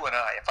 you and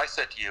I, if I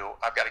said to you,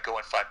 I've got to go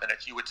in 5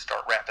 minutes, you would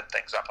start wrapping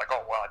things up, like,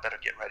 oh, well, I better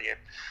get ready and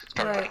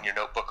start putting your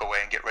notebook away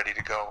and get ready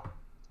to go.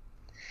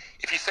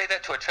 If you say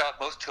that to a child,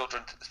 most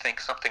children think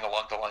something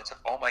along the lines of,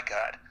 oh my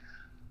God,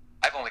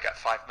 I've only got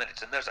 5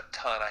 minutes and there's a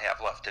ton I have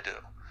left to do.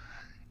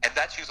 And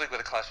that's usually where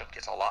the classroom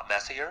gets a lot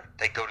messier.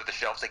 They go to the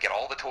shelves, they get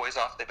all the toys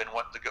off they've been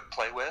wanting to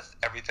play with,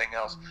 everything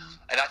else.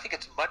 And I think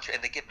it's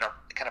and they get in a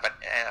kind of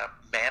a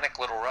manic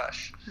little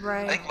rush.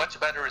 Right. I think much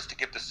better is to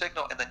give the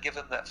signal and then give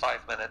them that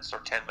 5 minutes or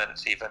 10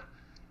 minutes even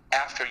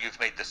after you've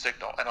made the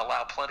signal, and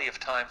allow plenty of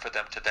time for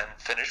them to then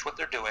finish what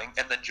they're doing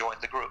and then join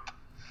the group.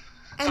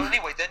 So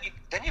anyway,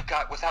 then you've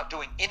got, without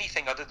doing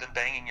anything other than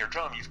banging your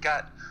drum, you've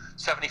got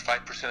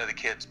 75% of the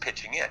kids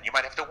pitching in. You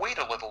might have to wait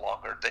a little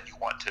longer than you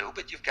want to,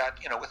 but you've got,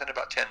 within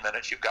about 10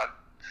 minutes, you've got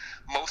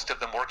most of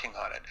them working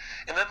on it.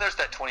 And then there's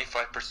that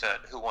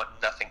 25% who want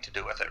nothing to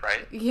do with it,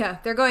 right? Yeah,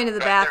 they're going to the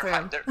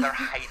bathroom. They're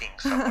hiding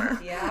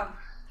somewhere. Yeah.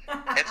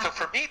 And so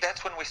for me,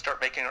 that's when we start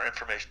making our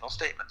informational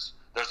statements.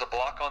 There's a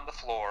block on the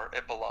floor,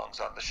 it belongs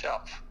on the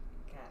shelf.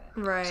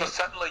 Right. So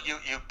suddenly you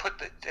put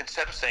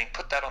instead of saying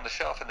put that on the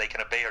shelf and they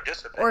can obey or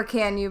disobey. Or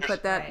can you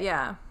put that? Right.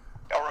 Yeah.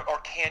 Or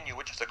can you,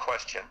 which is a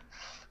question.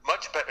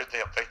 Much better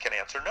they can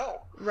answer no.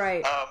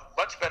 Right.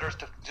 Much better is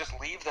to just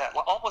leave that,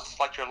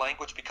 almost like your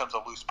language becomes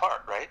a loose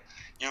part, right?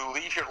 You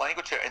leave your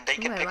language there and they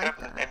can pick it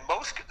up. And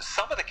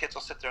some of the kids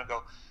will sit there and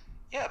go,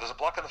 yeah, there's a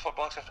block on the floor.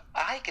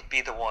 I could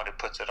be the one who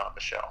puts it on the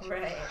shelf.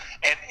 Right.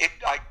 And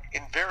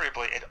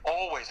invariably, it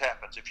always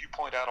happens. If you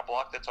point out a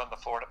block that's on the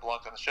floor and it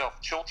belongs on the shelf,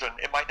 children,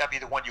 it might not be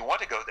the one you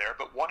want to go there,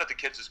 but one of the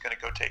kids is going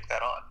to go take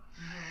that on.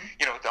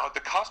 Mm-hmm.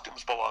 The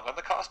costumes belong on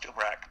the costume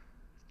rack.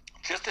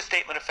 Just a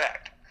statement of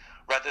fact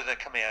rather than a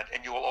command,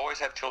 and you will always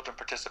have children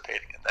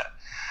participating in that.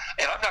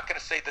 And I'm not going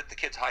to say that the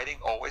kids hiding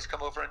always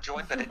come over and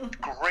join, but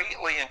it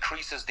greatly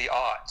increases the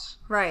odds.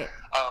 Right.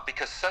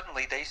 Because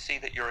suddenly they see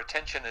that your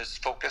attention is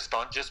focused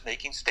on just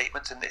making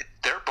statements, and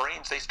their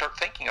brains, they start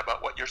thinking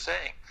about what you're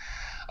saying.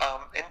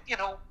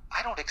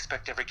 I don't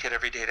expect every kid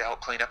every day to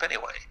help clean up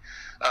anyway.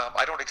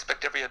 I don't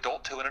expect every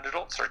adult to in an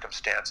adult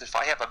circumstance. If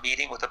I have a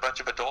meeting with a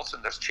bunch of adults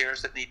and there's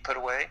chairs that need put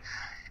away,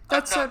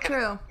 that's so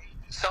true.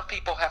 Some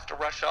people have to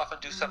rush off and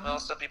do something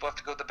else. Some people have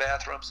to go to the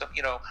bathroom. Some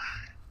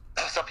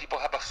people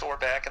have a sore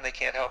back and they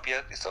can't help you.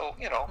 So,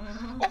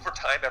 over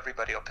time,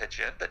 everybody will pitch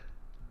in. But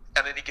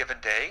on any given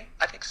day,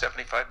 I think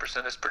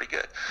 75% is pretty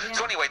good. Yeah.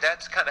 So anyway,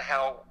 that's kind of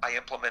how I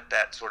implement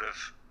that sort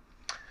of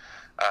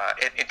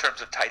in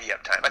terms of tidy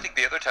up time. I think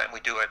the other time we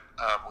do it,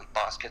 we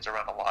boss kids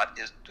around a lot,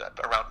 is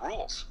around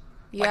rules.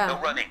 Yeah. Like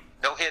no running,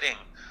 no hitting,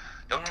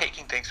 no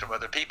taking things from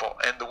other people.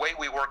 And the way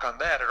we work on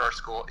that at our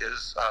school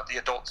is the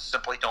adults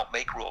simply don't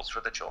make rules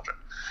for the children.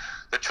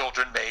 the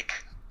children make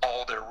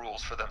all their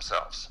rules for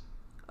themselves.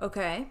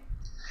 Okay.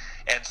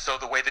 And so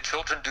the way the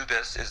children do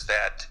this is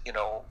that,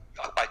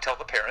 I tell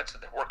the parents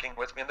that they're working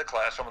with me in the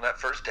classroom on that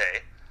first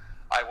day.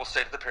 I will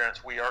say to the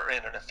parents, we are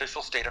in an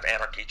official state of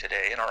anarchy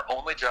today, and our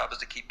only job is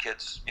to keep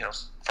kids,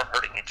 from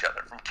hurting each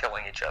other, from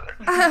killing each other.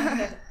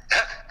 And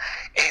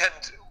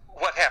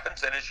what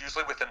happens then is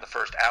usually within the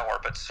first hour,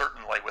 but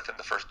certainly within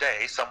the first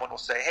day, someone will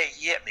say, hey,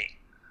 he hit me,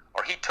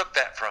 or he took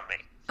that from me.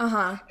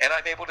 Uh-huh. And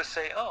I'm able to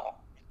say, oh,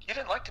 you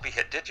didn't like to be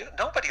hit, did you?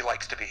 Nobody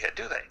likes to be hit,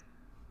 do they?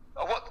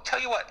 Oh, well, tell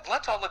you what,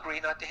 let's all agree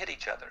not to hit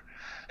each other.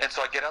 And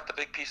so I get out the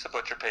big piece of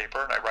butcher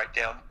paper, and I write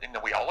down,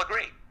 we all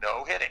agree,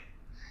 no hitting.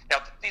 Now,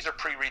 these are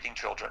pre-reading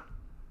children.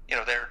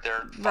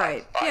 They're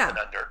five and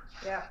under.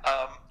 Yeah.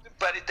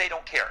 But they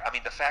don't care. I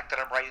mean, the fact that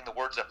I'm writing the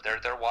words up there,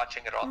 they're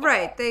watching it on the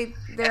right. wall.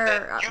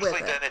 They're and usually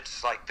with it. Then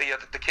it's like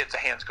the kids'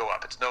 hands go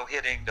up. It's no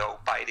hitting, no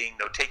biting,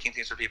 no taking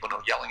things from people,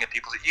 no yelling at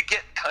people. You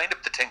get kind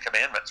of the 10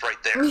 Commandments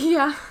right there.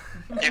 Yeah.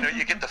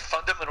 You get the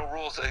fundamental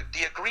rules,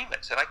 the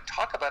agreements, and I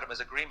talk about them as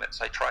agreements.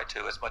 I try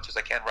to as much as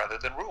I can rather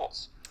than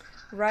rules.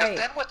 Right. Because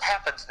then what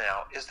happens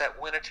now is that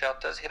when a child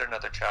does hit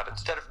another child,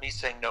 instead of me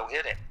saying no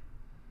hitting,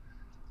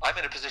 I'm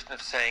in a position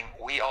of saying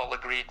we all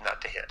agreed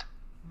not to hit.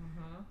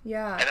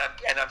 Yeah.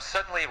 And I'm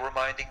suddenly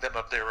reminding them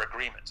of their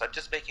agreements. I'm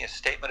just making a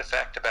statement of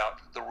fact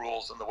about the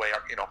rules and the way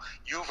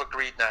you've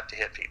agreed not to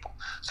hit people.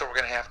 So we're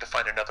going to have to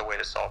find another way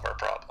to solve our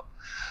problem.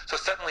 So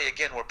suddenly,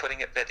 again, we're putting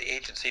the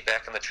agency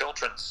back in the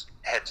children's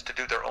heads to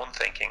do their own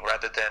thinking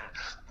rather than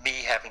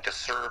me having to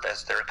serve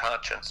as their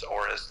conscience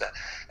or as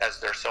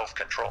their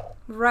self-control.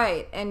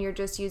 Right. And you're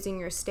just using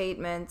your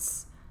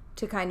statements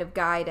to kind of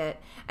guide it.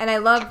 And I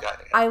love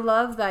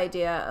the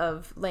idea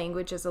of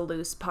language as a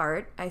loose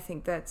part. I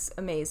think that's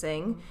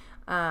amazing.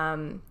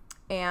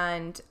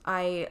 And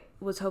I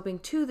was hoping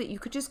too that you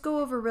could just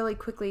go over really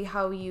quickly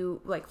how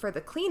you, like, for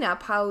the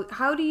cleanup,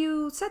 how do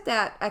you set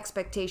that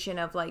expectation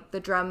of, like, the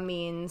drum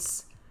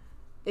means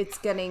it's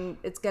getting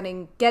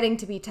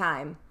to be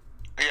time?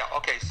 Yeah,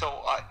 okay, so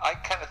I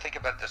kind of think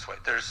about it this way.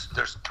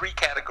 There's three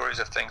categories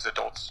of things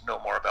adults know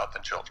more about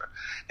than children.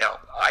 Now,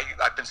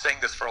 I've been saying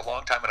this for a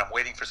long time, and I'm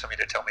waiting for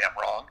somebody to tell me I'm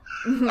wrong.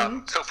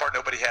 Mm-hmm. So far,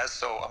 nobody has,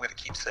 so I'm going to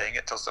keep saying it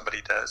until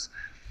somebody does.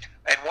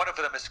 And one of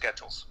them is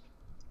schedules.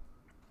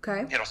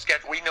 Okay.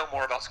 We know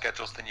more about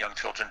schedules than young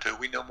children do.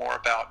 We know more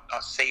about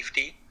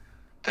safety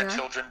than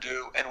children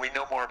do, and we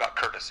know more about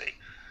courtesy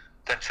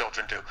than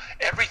children do.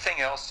 Everything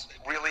else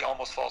really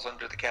almost falls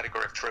under the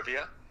category of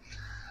trivia.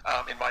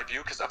 In my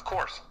view, because of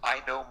course I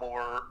know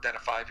more than a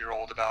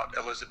 5-year-old about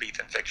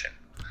Elizabethan fiction.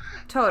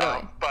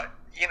 Totally. But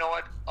you know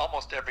what?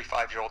 Almost every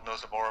 5-year-old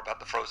knows more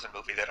about the Frozen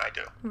movie than I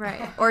do.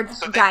 Right. Or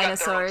So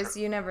dinosaurs.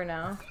 You never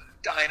know.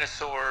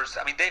 Dinosaurs.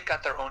 I mean, they've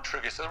got their own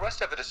trivia. So the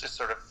rest of it is just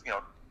sort of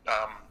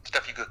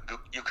stuff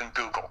you can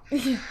Google.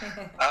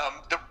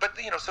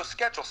 So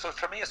schedule. So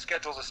for me, a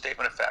schedule is a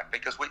statement of fact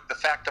because the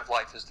fact of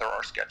life is there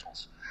are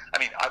schedules. I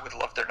mean, I would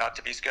love there not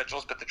to be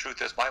schedules, but the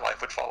truth is my life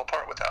would fall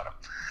apart without them.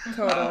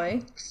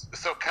 Totally.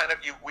 So kind of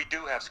we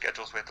do have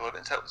schedules we have to live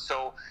in.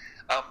 So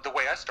the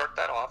way I start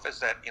that off is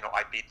that,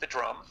 I beat the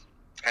drum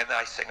and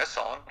I sing a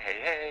song. Hey,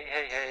 hey,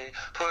 hey, hey,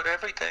 put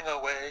everything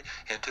away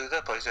into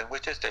the place in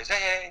which it stays.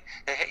 Hey,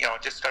 hey, hey, hey.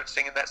 Just start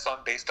singing that song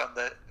based on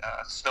the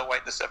Snow White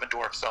and the Seven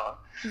Dwarfs song.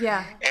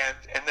 Yeah.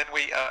 And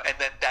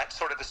then that's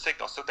sort of the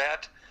signal. So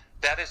that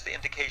is the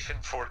indication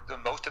for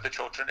most of the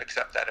children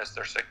accept that as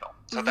their signal.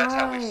 So that's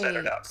how we've set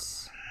it up.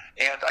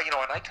 And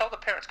and I tell the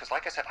parents, because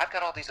like I said, I've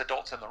got all these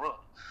adults in the room.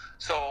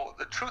 So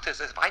the truth is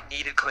if I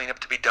needed cleanup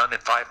to be done in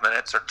 5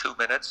 minutes or 2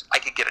 minutes, I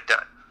could get it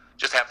done.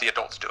 Just have the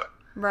adults do it.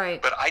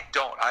 Right. But I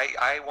don't.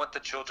 I want the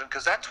children,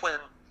 because that's when.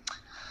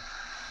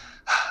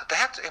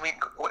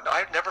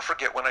 I never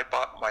forget when I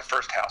bought my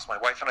first house. My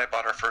wife and I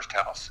bought our first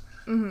house.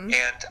 Mm-hmm.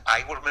 And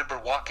I would remember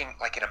walking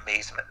like in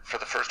amazement for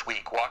the first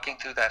week, walking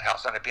through that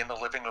house, and I'd be in the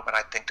living room, and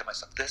I'd think to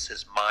myself, this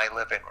is my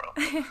living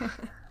room.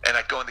 And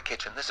I'd go in the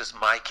kitchen, this is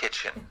my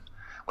kitchen.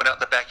 Went out in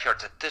the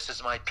backyard, said, this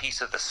is my piece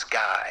of the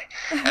sky.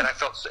 And I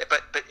felt,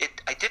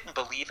 I didn't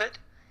believe it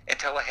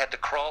until I had to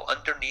crawl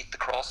underneath the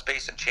crawl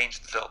space and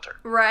change the filter.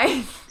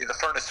 Right. The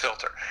furnace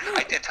filter.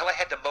 Until I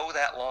had to mow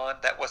that lawn,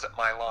 that wasn't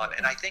my lawn.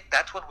 And I think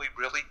that's when we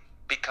really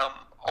become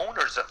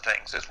owners of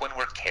things, is when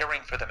we're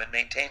caring for them and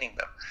maintaining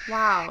them.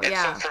 Wow, and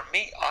yeah. so for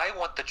me, I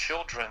want the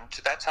children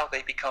to, that's how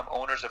they become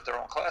owners of their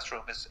own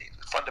classroom, is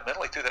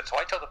fundamentally through that. So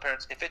I tell the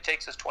parents, if it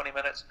takes us 20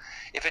 minutes,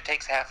 if it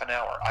takes half an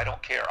hour, I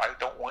don't care. I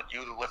don't want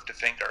you to lift a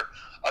finger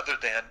other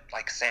than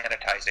like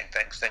sanitizing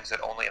things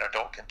that only an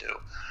adult can do.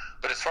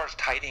 But as far as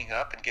tidying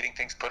up and getting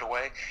things put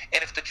away,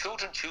 and if the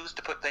children choose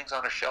to put things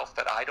on a shelf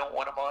that I don't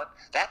want them on,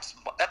 that's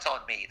on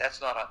me. That's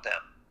not on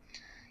them.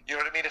 You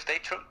know what I mean? If they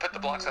put the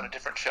blocks on a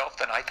different shelf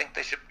than I think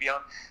they should be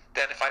on,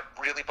 then if it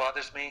really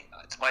bothers me,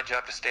 it's my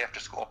job to stay after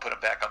school and put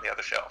them back on the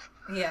other shelf.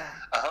 Yeah.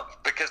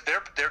 Because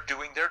they're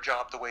doing their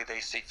job the way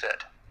they see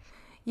fit.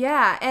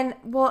 Yeah, and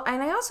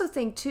I also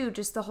think too,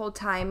 just the whole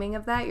timing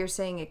of that. You're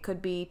saying it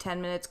could be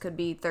 10 minutes, could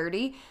be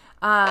 30.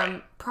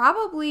 Right.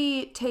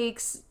 Probably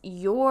takes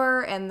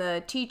your and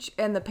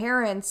the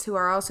parents who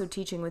are also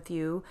teaching with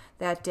you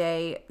that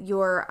day,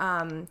 your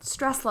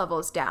stress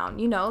levels down.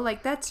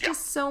 Like that's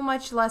just so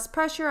much less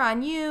pressure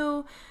on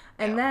you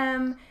and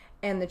them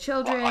and the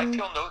children.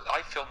 Well,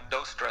 I feel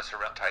no stress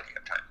around tidy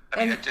up time.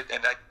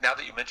 Now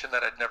that you mentioned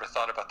that, I'd never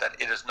thought about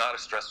that. It is not a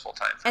stressful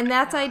time for me. And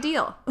that's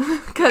ideal,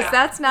 because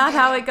that's not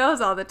how it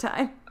goes all the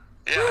time.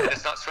 Yeah, and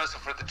it's not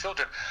stressful for the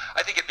children.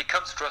 I think it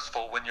becomes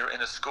stressful when you're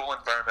in a school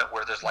environment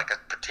where there's like a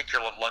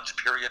particular lunch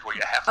period where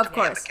you have to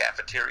be in the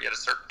cafeteria at a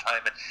certain time,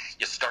 and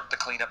you start to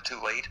clean up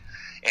too late,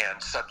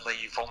 and suddenly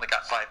you've only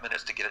got 5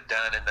 minutes to get it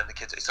done, and then the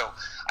kids. So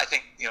I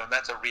think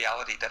that's a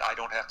reality that I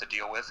don't have to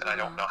deal with, and I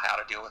don't know how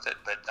to deal with it.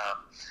 But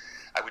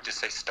I would just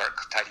say start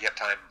tidy up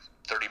time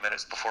 30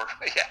 minutes before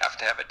you have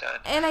to have it done.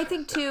 And I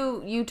think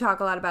too, you talk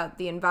a lot about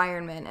the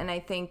environment, and I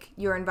think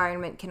your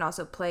environment can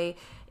also play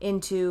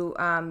into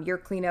your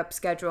cleanup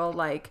schedule.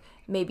 Like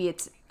maybe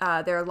it's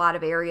there are a lot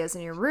of areas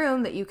in your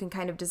room that you can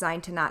kind of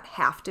design to not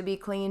have to be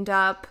cleaned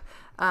up.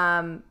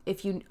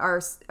 If you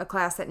are a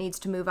class that needs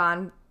to move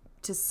on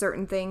to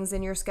certain things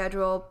in your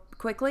schedule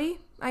quickly,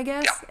 I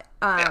guess.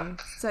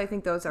 So I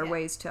think those are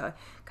ways to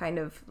kind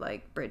of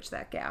like bridge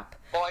that gap.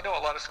 Well, I know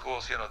a lot of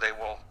schools, they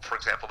will, for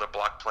example, the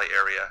block play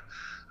area,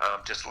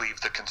 just leave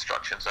the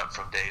constructions up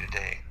from day to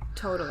day.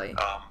 Totally.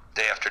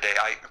 Day after day.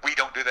 We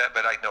don't do that,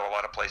 but I know a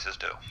lot of places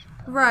do.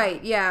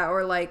 Right, yeah,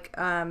 or like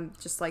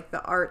just like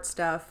the art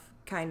stuff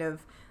kind of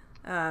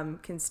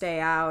can stay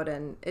out,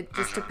 and it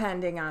just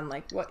depending on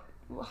like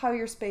how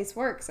your space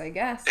works, I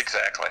guess.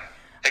 Exactly.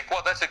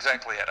 Well, that's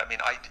exactly it. I mean,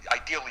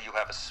 ideally you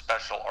have a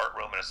special art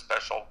room and a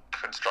special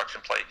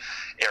construction play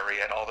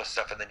area and all this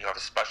stuff, and then you have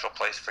a special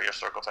place for your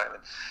circle time.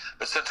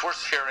 But since we're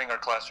sharing our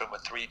classroom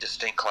with 3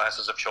 distinct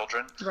classes of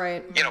children,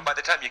 right? By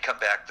the time you come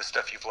back, the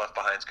stuff you've left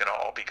behind is going to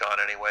all be gone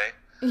anyway.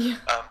 Yeah.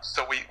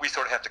 So we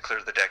sort of have to clear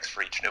the decks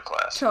for each new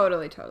class.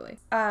 Totally.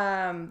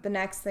 The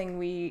next thing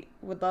we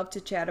would love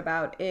to chat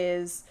about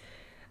is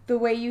the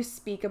way you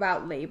speak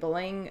about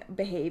labeling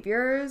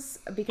behaviors,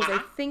 because I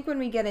think when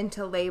we get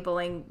into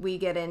labeling, we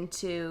get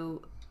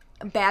into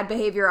bad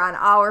behavior on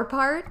our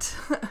part.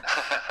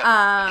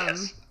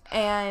 Yes.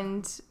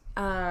 And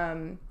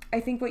I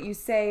think what you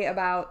say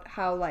about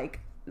how like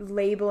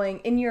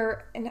labeling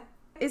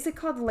is it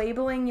called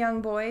labeling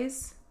young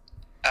boys?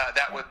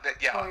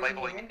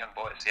 Labeling young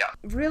boys, yeah.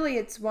 Really,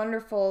 it's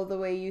wonderful the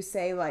way you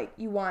say, like,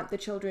 you want the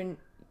children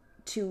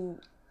to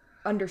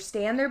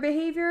understand their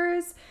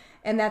behaviors,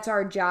 and that's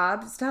our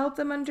job, is to help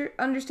them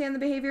understand the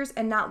behaviors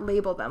and not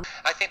label them.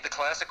 I think the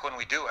classic one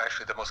we do,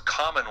 actually, the most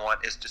common one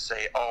is to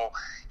say, oh,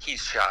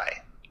 he's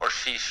shy, or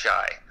she's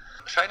shy.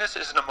 Shyness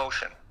is an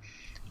emotion,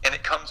 and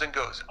it comes and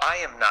goes. I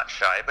am not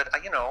shy, but,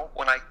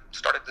 when I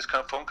started this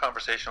phone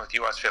conversation with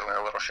you, I was feeling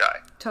a little shy.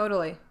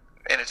 Totally.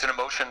 And it's an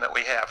emotion that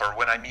we have. Or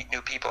when I meet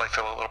new people, I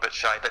feel a little bit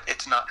shy, but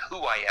it's not who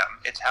I am.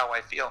 It's how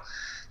I feel.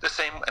 The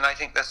same, and I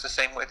think that's the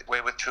same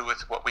way with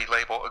what we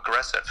label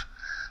aggressive.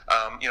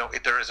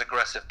 If there is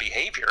aggressive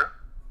behavior,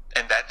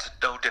 and that's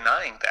no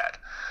denying that.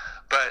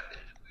 But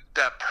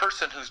the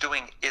person who's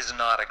doing is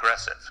not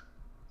aggressive.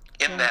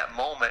 In that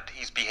moment,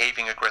 he's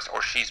behaving aggressive,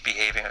 or she's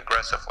behaving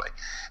aggressively.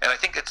 And I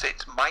think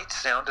it might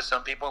sound to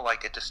some people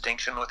like a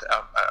distinction with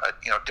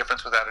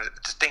difference without a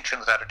distinction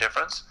without a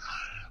difference.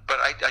 But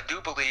I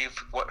do believe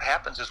what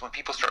happens is when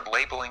people start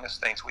labeling us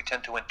things, we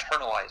tend to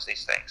internalize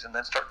these things and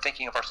then start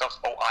thinking of ourselves,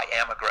 oh, I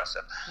am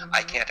aggressive.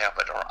 I can't help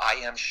it. Or I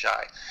am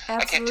shy.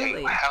 Absolutely. I can't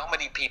tell you how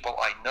many people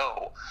I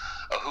know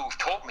who've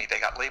told me they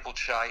got labeled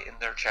shy in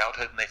their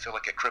childhood and they feel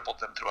like it crippled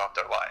them throughout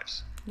their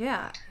lives.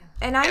 Yeah.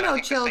 And I know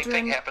think children. The same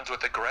thing happens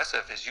with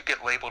aggressive. Is you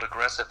get labeled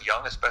aggressive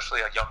young, especially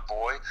a young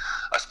boy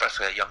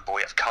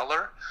of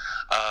color.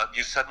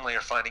 You suddenly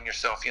are finding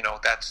yourself,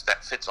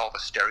 that fits all the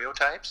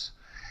stereotypes.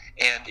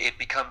 And it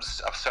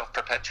becomes a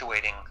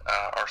self-perpetuating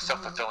or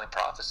self-fulfilling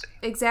prophecy.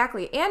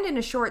 Exactly. And in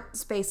a short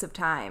space of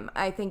time.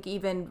 I think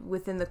even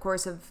within the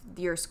course of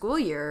your school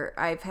year,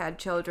 I've had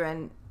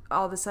children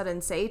all of a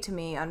sudden say to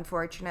me,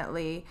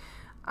 unfortunately,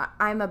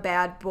 I'm a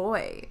bad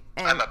boy.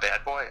 And, I'm a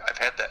bad boy. I've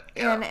had that.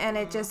 Yeah. And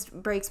it just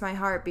breaks my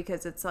heart,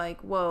 because it's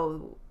like,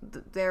 whoa,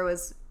 there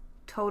was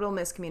total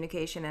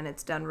miscommunication and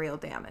it's done real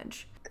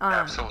damage.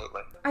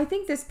 Absolutely. I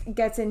think this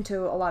gets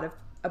into a lot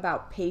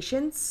about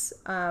patience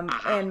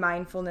and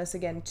mindfulness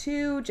again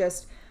too,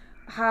 just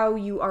how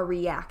you are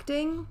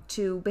reacting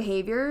to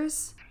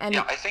behaviors. And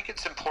I think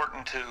it's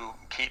important to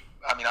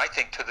I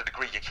think to the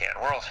degree you can.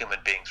 We're all human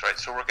beings, right?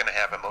 So we're going to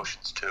have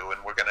emotions too,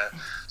 and we're going to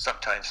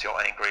sometimes feel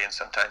angry and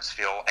sometimes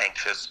feel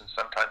anxious and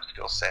sometimes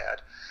feel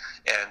sad,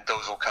 and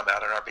those will come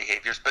out in our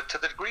behaviors. But to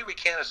the degree we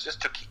can, is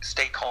just to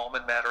stay calm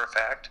and matter of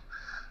fact,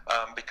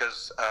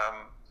 because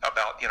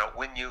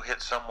when you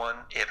hit someone,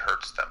 it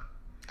hurts them.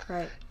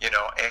 Right.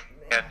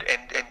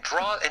 and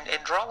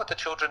draw with the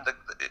children.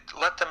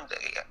 Let them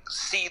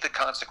see the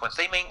consequence.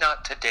 They may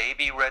not today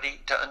be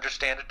ready to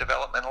understand it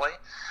developmentally.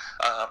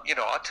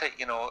 I'll tell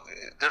you,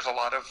 there's a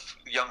lot of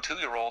young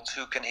 2-year-olds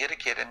who can hit a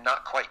kid and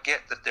not quite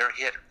get that their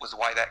hit was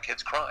why that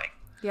kid's crying.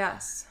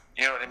 Yes.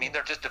 You know what I mean?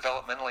 They're just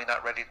developmentally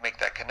not ready to make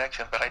that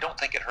connection. But I don't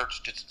think it hurts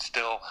to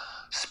still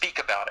speak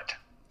about it.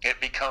 It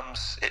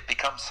becomes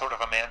sort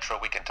of a mantra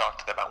we can talk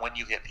to them about. When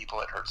you hit people,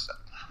 it hurts them.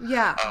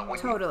 Yeah,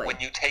 totally. When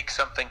you take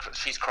something,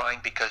 she's crying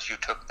because you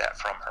took that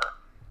from her.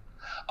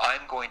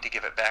 I'm going to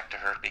give it back to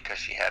her because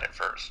she had it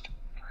first.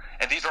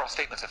 And these are all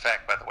statements of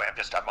fact, by the way.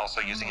 I'm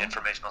also using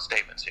informational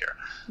statements here.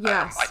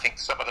 Yes. I think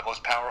some of the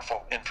most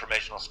powerful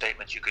informational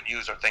statements you can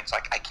use are things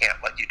like, I can't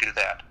let you do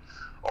that,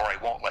 or I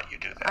won't let you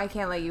do that. I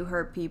can't let you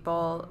hurt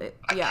people.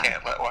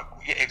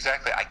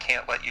 Exactly. I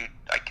can't let you,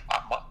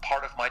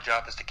 part of my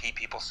job is to keep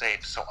people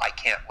safe, so I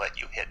can't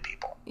let you hit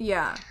people.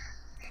 Yeah.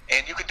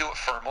 And you can do it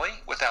firmly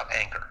without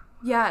anger.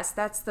 Yes,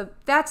 that's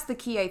the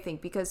key, I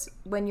think, because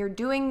when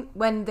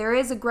there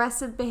is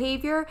aggressive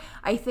behavior,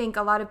 I think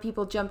a lot of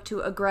people jump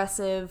to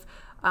aggressive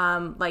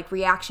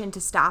reaction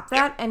to stop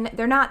that, and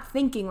they're not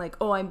thinking like,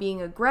 oh, I'm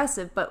being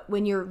aggressive, but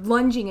when you're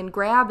lunging and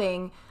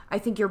grabbing, I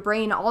think your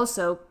brain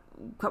also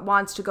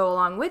wants to go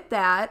along with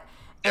that,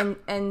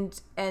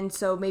 and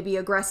so maybe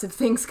aggressive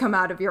things come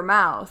out of your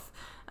mouth.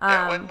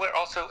 When we're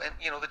also, and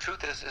the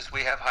truth is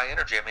we have high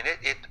energy. I mean,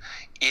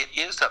 it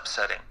is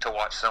upsetting to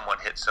watch someone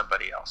hit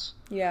somebody else.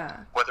 Yeah.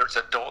 Whether it's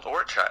adult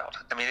or a child.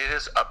 I mean, it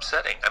is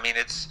upsetting. I mean,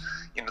 it's,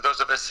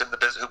 those of us in the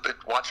business who've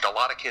watched a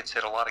lot of kids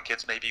hit a lot of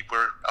kids, maybe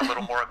we're a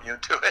little more immune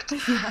to it.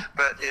 Yeah.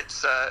 But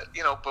it's,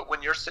 but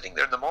when you're sitting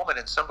there in the moment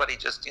and somebody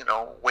just,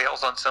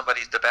 wails on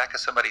the back of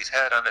somebody's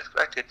head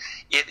unexpected,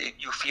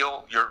 you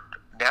feel your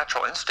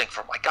natural instinct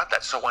for, my God,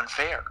 that's so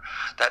unfair.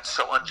 That's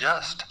so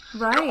unjust.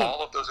 Right.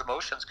 All of those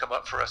emotions come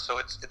up for us, so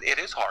it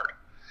is hard.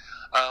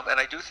 And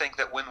I do think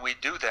that when we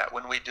do that,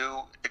 when we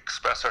do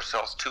express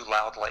ourselves too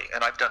loudly,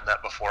 and I've done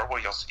that before,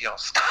 where you'll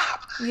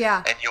stop,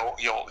 yeah, and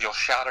you'll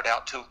shout it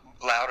out too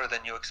louder than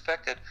you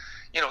expected.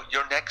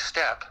 Your next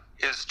step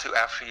is to,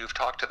 after you've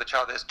talked to the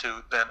child, is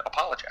to then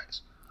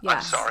apologize. Yes.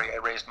 I'm sorry, I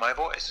raised my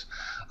voice.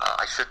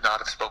 I should not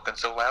have spoken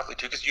so loudly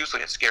to you, because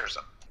usually it scares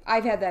them.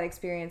 I've had that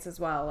experience as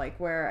well, like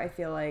where I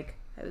feel like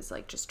I was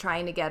like just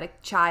trying to get a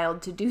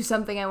child to do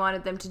something I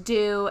wanted them to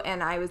do,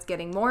 and I was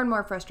getting more and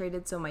more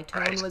frustrated, so my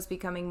tone was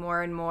becoming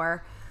more and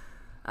more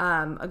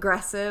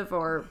aggressive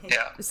or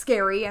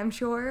scary, I'm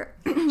sure.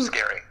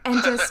 Scary.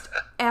 And just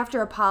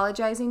after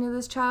apologizing to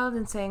this child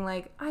and saying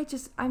like,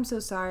 I'm so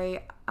sorry,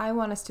 I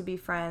want us to be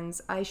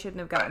friends, I shouldn't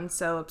have gotten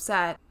so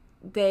upset,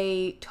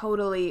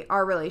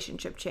 our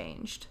relationship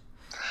changed.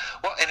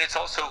 Well, and it's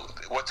also,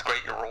 what's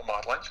great, you're role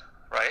modeling.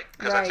 Right?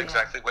 Because that's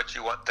exactly what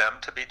you want them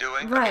to be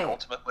doing, right.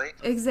 Ultimately.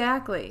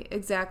 Exactly.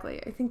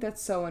 I think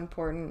that's so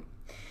important.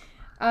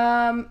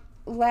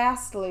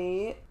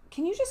 Lastly,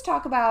 can you just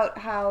talk about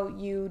how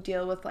you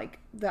deal with like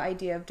the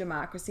idea of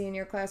democracy in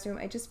your classroom?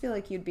 I just feel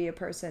like you'd be a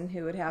person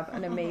who would have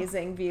an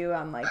amazing view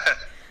on like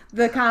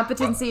the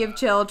competency of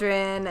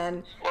children.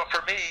 And well,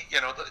 for me,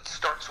 it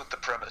starts with the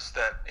premise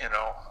that,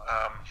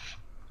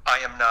 I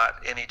am not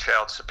any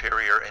child's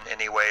superior in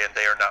any way, and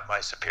they are not my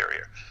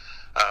superior.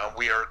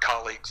 We are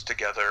colleagues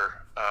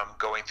together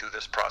going through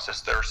this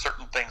process. There are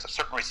certain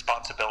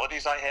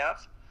responsibilities I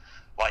have,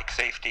 like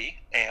safety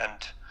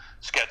and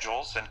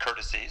schedules and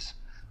courtesies,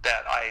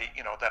 that I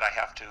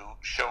have to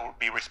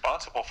be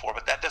responsible for.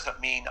 But that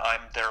doesn't mean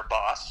I'm their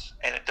boss,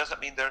 and it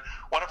doesn't mean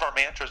one of our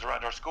mantras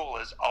around our school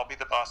is, I'll be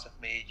the boss of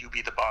me, you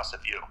be the boss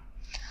of you.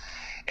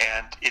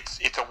 And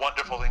it's a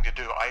wonderful thing to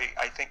do.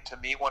 I think, to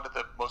me, one of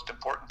the most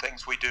important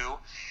things we do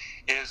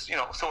is,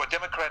 so a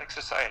democratic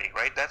society,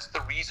 right? That's the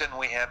reason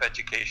we have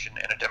education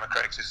in a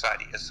democratic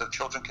society, is so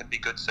children can be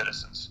good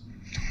citizens.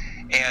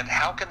 And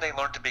how can they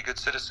learn to be good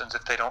citizens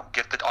if they don't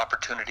get the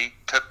opportunity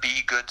to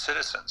be good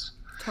citizens?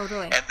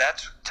 Totally. And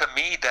to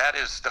me, that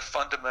is the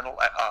fundamental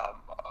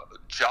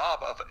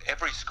job of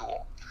every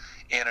school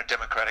in a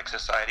democratic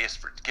society, is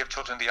to give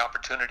children the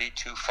opportunity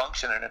to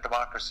function in a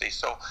democracy.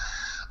 So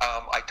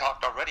I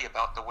talked already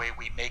about the way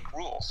we make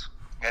rules.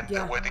 And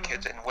where the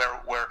kids, and and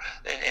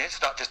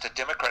it's not just a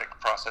democratic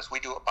process. We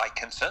do it by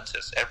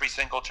consensus. Every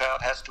single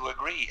child has to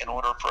agree in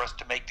order for us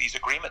to make these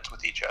agreements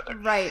with each other.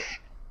 Right.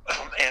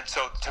 And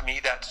so, to me,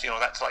 that's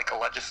like a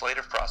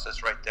legislative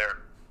process right there.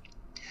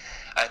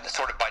 And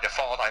sort of by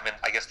default, I'm in,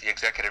 I guess, the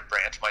executive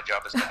branch. My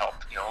job is to help,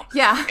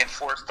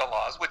 enforce the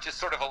laws, which is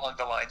sort of along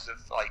the lines of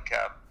like,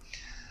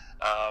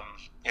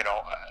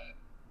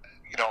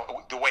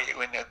 the way.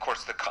 And of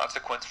course, the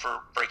consequence for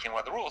breaking one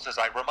of the rules is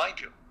I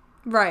remind you.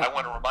 Right. I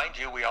want to remind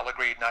you we all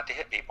agreed not to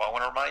hit people. I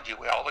want to remind you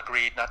we all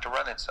agreed not to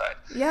run inside.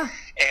 Yeah.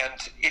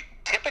 And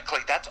typically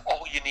that's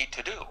all you need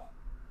to do.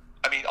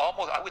 I mean,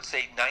 almost, I would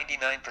say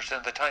 99%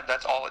 of the time,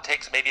 that's all it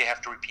takes. Maybe I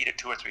have to repeat it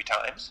 2 or 3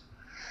 times.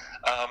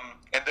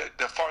 And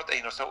the farther,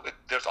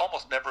 there's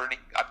almost never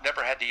I've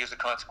never had to use a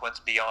consequence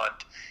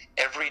beyond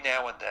every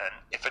now and then,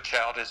 if a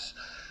child is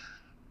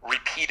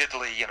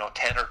repeatedly,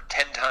 10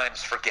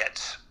 times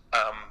forgets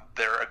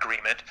their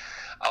agreement,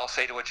 I'll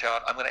say to a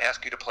child, I'm going to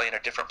ask you to play in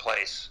a different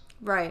place.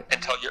 Right.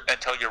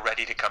 Until you're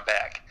ready to come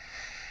back.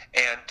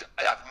 And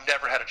I've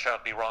never had a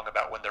child be wrong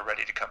about when they're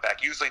ready to come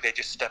back. Usually they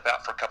just step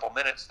out for a couple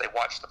minutes, they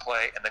watch the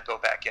play, and then go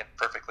back in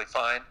perfectly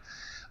fine.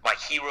 My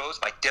heroes,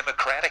 my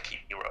democratic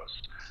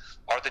heroes,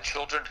 are the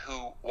children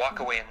who walk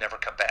away and never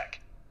come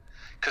back.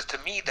 Because to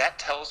me, that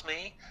tells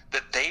me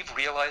that they've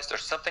realized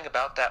there's something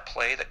about that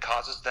play that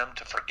causes them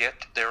to forget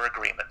their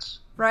agreements.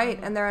 Right,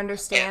 and their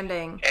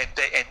understanding. And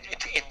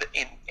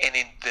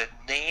in the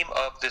name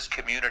of this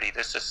community,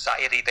 this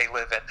society they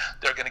live in,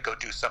 they're going to go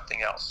do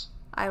something else.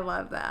 I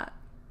love that.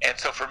 And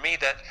so for me,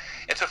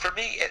 in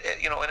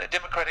a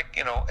democratic,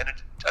 and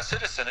a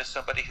citizen is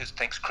somebody who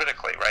thinks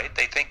critically, right?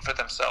 They think for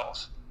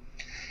themselves.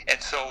 And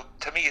so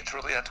to me,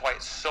 that's why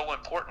it's so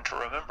important to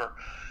remember,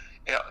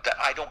 that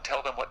I don't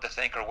tell them what to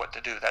think or what to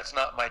do. That's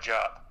not my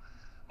job.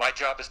 My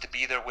job is to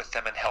be there with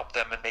them and help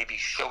them and maybe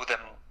show them,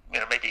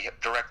 maybe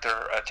direct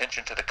their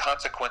attention to the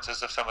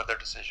consequences of some of their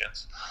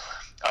decisions,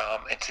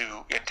 and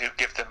to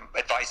give them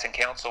advice and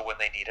counsel when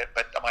they need it.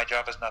 But my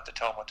job is not to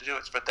tell them what to do.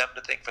 It's for them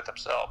to think for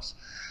themselves.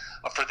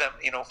 For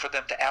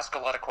them to ask a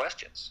lot of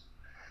questions.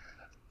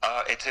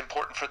 It's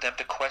important for them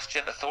to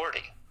question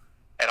authority.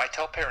 And I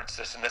tell parents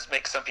this, and this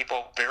makes some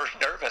people very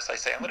nervous. I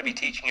say, I'm going to be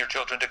teaching your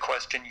children to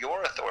question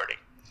your authority.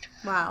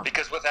 Wow.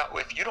 Because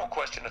if you don't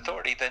question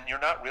authority, then you're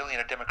not really in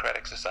a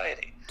democratic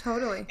society.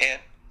 Totally.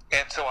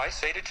 And so I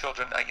say to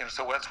children,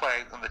 so that's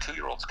why when the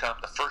 2-year-olds come,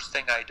 the first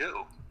thing I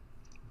do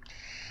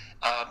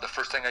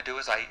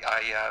is I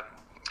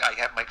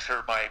make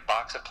sure my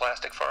box of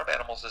plastic farm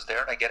animals is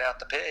there, and I get out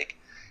the pig.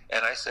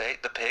 And I say,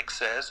 the pig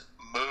says,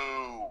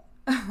 moo.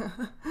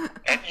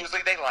 And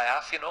usually they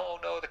laugh, oh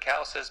no, the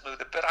cow says moo.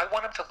 But I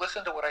want them to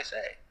listen to what I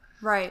say.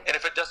 Right. And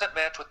if it doesn't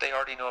match what they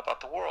already know about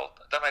the world,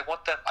 then I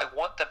want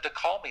them to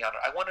call me on it.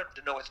 I want them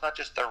to know it's not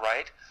just their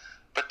right,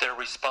 but their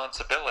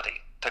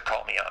responsibility to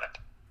call me on it.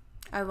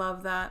 I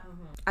love that.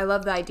 Mm-hmm. I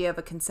love the idea of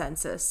a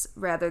consensus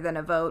rather than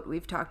a vote.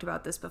 We've talked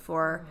about this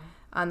before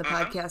on the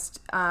podcast,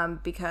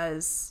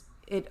 because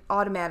it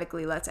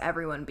automatically lets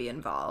everyone be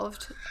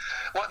involved.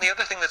 Well, and the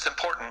other thing that's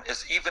important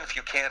is even if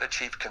you can't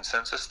achieve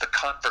consensus, the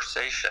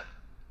conversation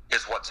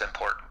is what's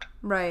important.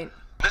 Right.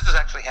 This has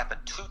actually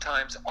happened 2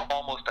 times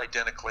almost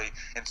identically,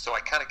 and so I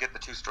kind of get the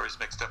 2 stories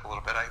mixed up a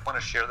little bit. I want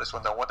to share this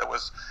one, though. One that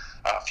was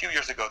a few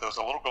years ago. There was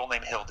a little girl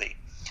named Hildy,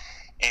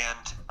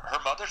 and her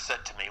mother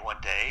said to me one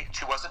day,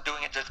 she wasn't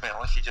doing it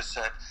judgmentally, she just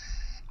said,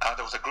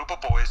 there was a group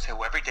of boys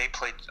who every day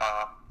played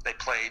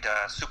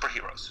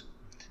superheroes.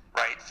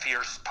 Right,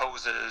 fierce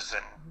poses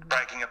and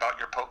bragging about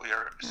your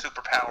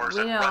superpowers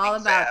and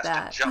running fast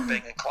and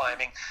jumping and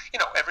climbing.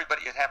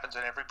 Everybody. It happens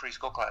in every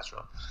preschool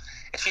classroom.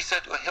 And she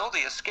said, well, Hildy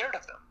is scared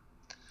of them.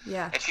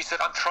 Yeah. And she said,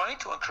 I'm trying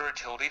to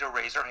encourage Hildy to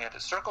raise her hand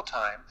at circle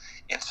time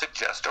and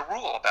suggest a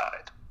rule about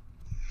it.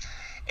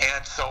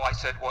 And so I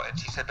said, well, and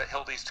she said, but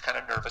Hildy's kind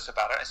of nervous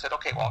about it. I said,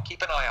 okay, well, I'll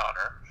keep an eye on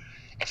her.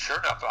 And sure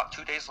enough, about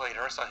 2 days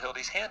later, I saw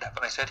Hildy's hand up,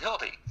 and I said,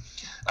 Hildy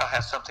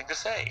has something to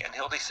say. And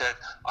Hildy said,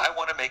 I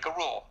want to make a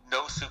rule,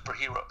 no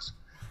superheroes.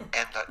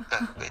 And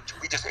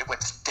it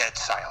went dead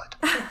silent.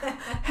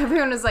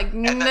 Everyone was like,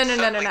 no.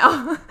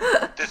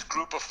 This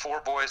group of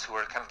 4 boys who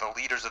are kind of the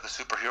leaders of the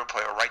superhero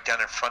play were right down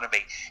in front of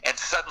me, and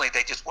suddenly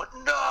they just went,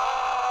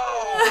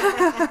 no!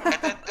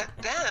 And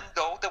then,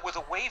 though, there was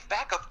a wave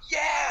back of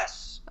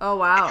yes! Oh,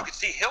 wow. And you could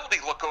see Hildy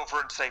look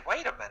over and say,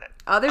 wait a minute.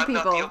 I'm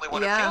not the only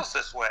one who feels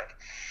this way.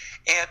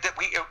 And it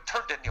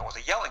turned into, it was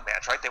a yelling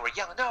match, right? They were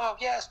yelling, no,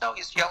 yes, no,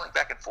 he's yelling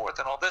back and forth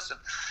and all this. And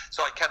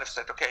so I kind of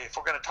said, okay, if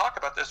we're going to talk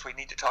about this, we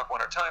need to talk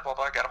one at a time. Blah,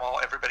 blah. I got them all,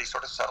 everybody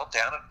sort of settled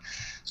down and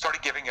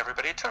started giving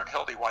everybody a turn.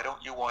 Hildy, why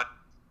don't you like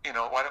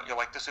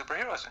the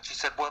superheroes? And she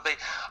said, well,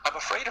 I'm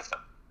afraid of them.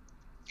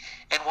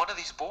 And one of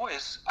these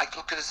boys, I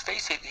looked at his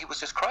face, he was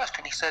just crushed,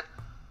 and he said,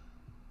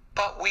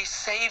 but we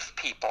save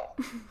people.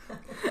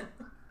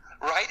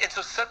 Right? And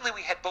so suddenly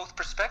we had both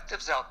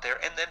perspectives out there,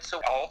 and then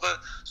so all the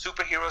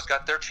superheroes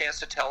got their chance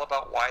to tell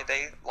about why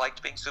they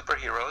liked being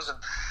superheroes, and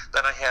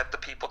then I had the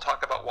people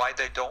talk about why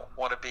they don't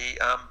want to be,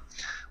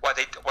 why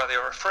they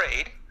are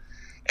afraid.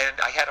 And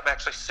I had them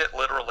actually sit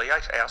literally. I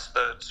asked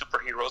the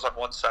superheroes on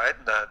one side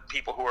and the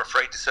people who were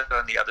afraid to sit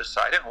on the other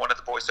side. And one of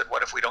the boys said,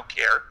 what if we don't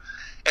care?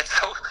 And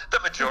so the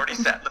majority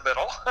sat in the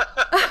middle,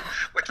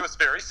 which was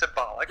very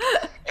symbolic.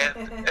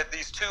 And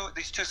these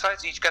two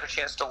sides each got a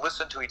chance to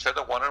listen to each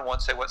other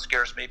one-on-one, say what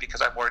scares me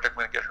because I'm worried I'm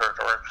going to get hurt,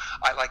 or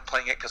I like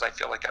playing it because I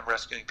feel like I'm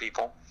rescuing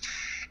people.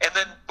 And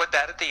then with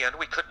that at the end,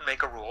 we couldn't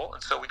make a rule,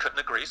 and so we couldn't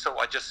agree. So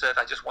I just said,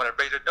 I just want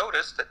everybody to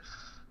notice that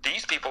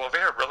these people over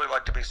here really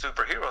like to be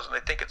superheroes and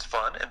they think it's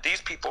fun, and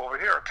these people over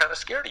here are kind of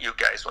scared of you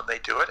guys when they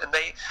do it, and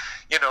they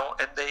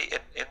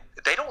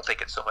don't think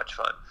it's so much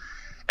fun.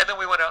 And then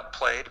we went out and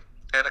played,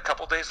 and a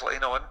couple days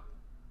later, and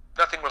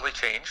nothing really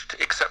changed,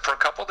 except for a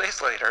couple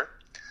days later,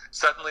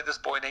 suddenly this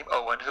boy named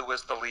Owen, who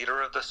was the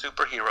leader of the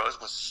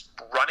superheroes, was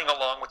running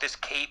along with his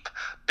cape,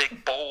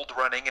 big, bold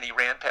running, and he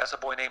ran past a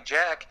boy named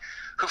Jack,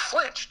 who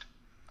flinched.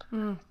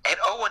 And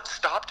Owen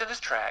stopped in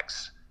his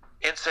tracks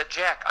and said,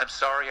 Jack, I'm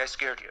sorry I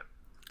scared you.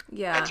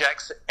 Yeah. And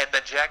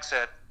then Jack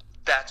said,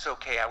 that's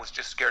okay. I was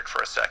just scared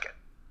for a second.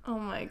 Oh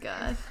my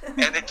God.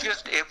 And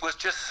it was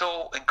just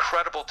so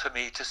incredible to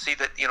me to see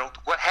that,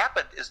 what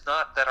happened is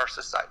not that our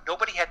society,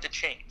 nobody had to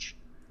change,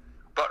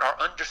 but our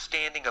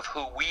understanding of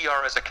who we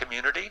are as a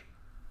community,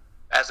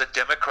 as a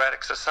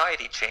democratic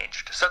society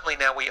changed. Suddenly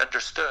now we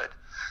understood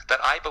that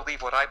I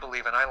believe what I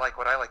believe and I like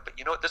what I like, but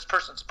this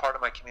person's part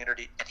of my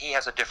community and he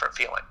has a different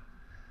feeling.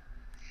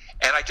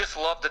 And I just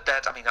love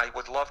I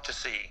would love to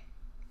see,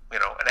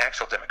 an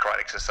actual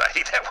democratic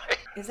society that way.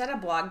 Is that a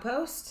blog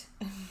post?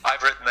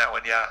 I've written that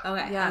one, yeah.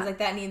 Okay, yeah. I was like,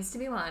 that needs to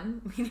be one.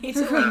 We need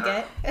to link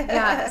it.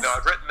 Yes. No,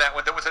 I've written that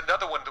one. There was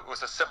another one that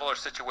was a similar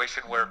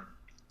situation where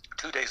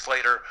 2 days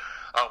later,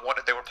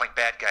 they were playing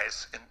bad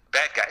guys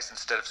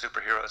instead of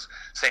superheroes,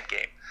 same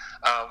game.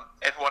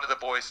 And one of the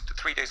boys,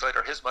 3 days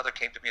later, his mother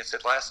came to me and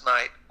said, last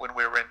night when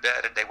we were in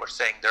bed and they were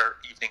saying their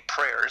evening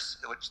prayers,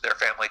 which their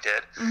family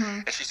did,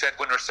 and she said,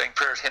 when we were saying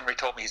prayers, Henry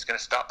told me he's going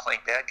to stop playing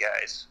bad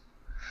guys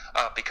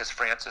because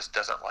Francis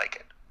doesn't like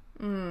it.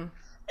 And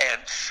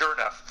sure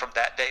enough, from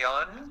that day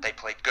on, they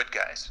played good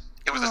guys.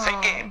 It was the same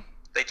game.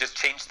 They just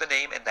changed the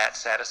name, and that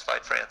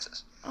satisfied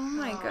Francis. Oh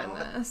my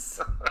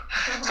goodness.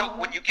 So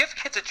when you give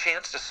kids a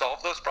chance to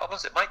solve those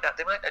problems, they might not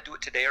do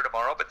it today or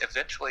tomorrow, but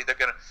eventually they're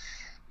going to.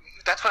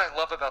 That's what I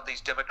love about these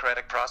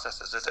democratic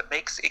processes, is it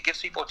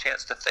gives people a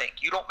chance to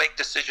think. You don't make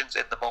decisions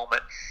in the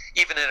moment,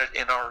 even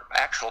in our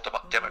actual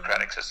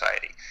democratic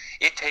society.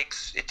 It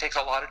takes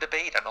a lot of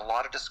debate and a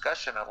lot of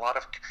discussion, a lot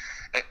of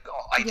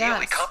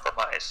ideally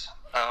compromise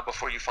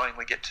before you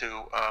finally get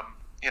to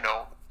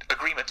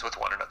agreements with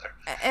one another.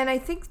 And I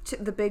think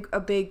a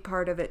big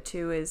part of it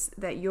too is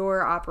that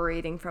you're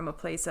operating from a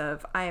place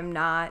of I am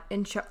not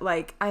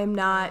I am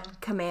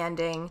not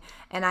commanding,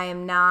 and I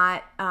am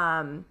not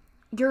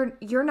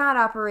you're not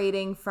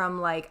operating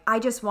from I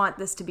just want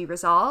this to be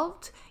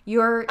resolved.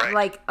 You're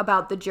right.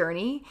 About the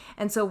journey.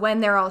 And so when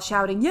they're all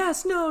shouting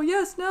yes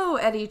no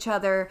at each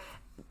other,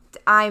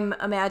 I'm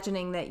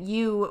imagining that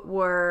you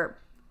were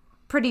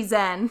pretty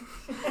zen.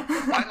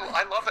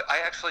 I love it. I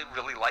actually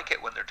really like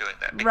it when they're doing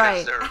that,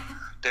 because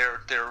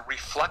they're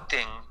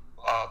reflecting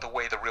the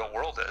way the real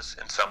world is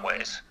in some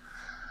ways.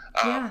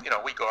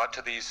 We go out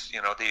to these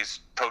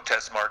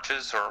protest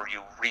marches, or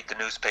you read the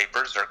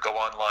newspapers or go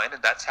online,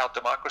 and that's how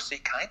democracy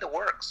kind of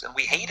works. And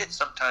we hate it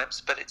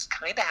sometimes, but it's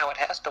kind of how it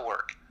has to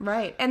work.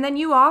 Right. And then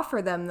you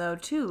offer them, though,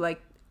 too.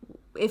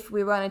 If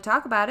we want to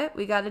talk about it,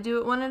 we got to do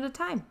it one at a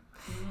time.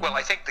 Well,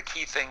 I think the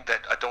key thing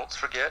that adults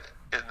forget,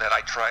 and that I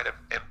try to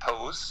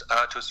impose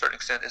to a certain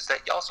extent, is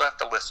that you also have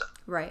to listen.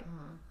 Right.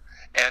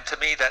 And to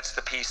me, that's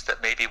the piece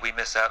that maybe we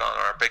miss out on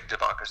our big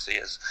democracy,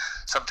 is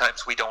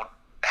sometimes we don't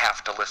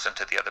have to listen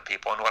to the other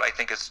people. And what I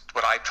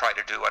try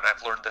to do, and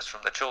I've learned this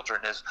from the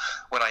children, is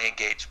when I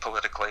engage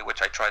politically,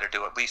 which I try to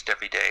do at least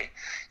every day,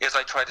 is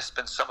I try to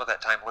spend some of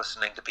that time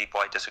listening to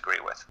people I disagree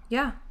with.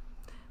 Yeah.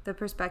 The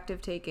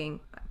perspective taking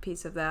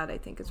piece of that, I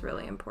think, is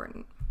really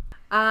important.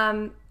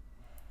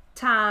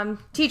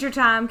 Teacher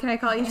Tom, can I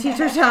call you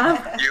Teacher Tom?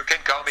 You can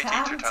call me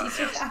Teacher Tom,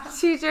 yes.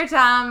 Teacher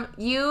Tom,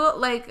 you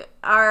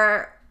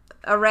are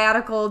a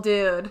radical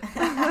dude.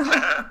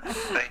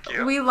 Thank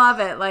you. We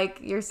love it.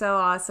 You're so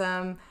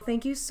awesome.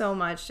 Thank you so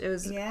much. It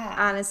was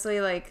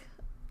honestly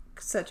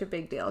such a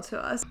big deal to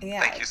us.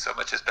 Yeah. Thank you so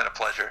much. It's been a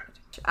pleasure.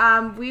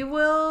 We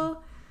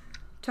will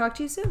talk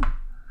to you soon.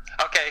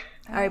 Okay.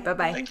 All right.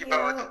 Bye-bye. Thank you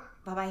both.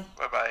 Bye-bye.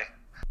 Bye-bye.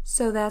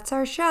 So that's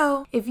our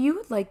show. If you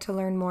would like to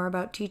learn more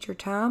about Teacher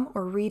Tom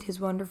or read his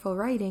wonderful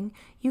writing,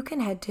 you can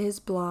head to his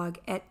blog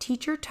at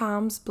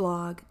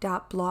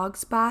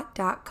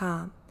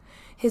teachertomsblog.blogspot.com.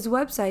 His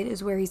website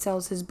is where he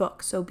sells his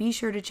books, so be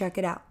sure to check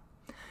it out.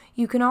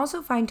 You can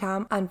also find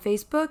Tom on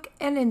Facebook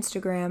and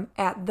Instagram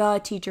at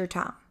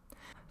 @TheTeacherTom.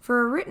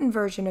 For a written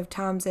version of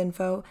Tom's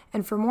info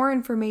and for more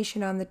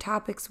information on the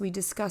topics we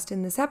discussed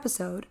in this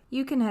episode,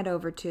 you can head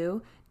over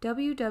to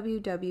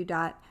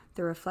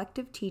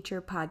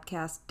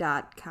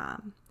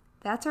www.thereflectiveteacherpodcast.com.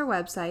 That's our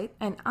website,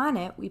 and on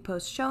it we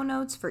post show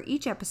notes for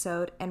each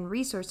episode and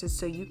resources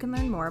so you can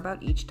learn more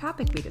about each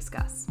topic we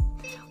discuss.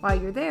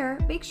 While you're there,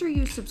 make sure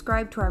you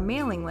subscribe to our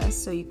mailing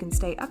list so you can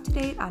stay up to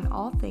date on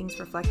all things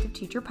Reflective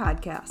Teacher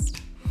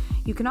Podcast.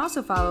 You can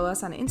also follow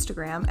us on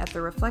Instagram at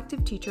The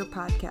Reflective Teacher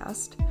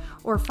Podcast,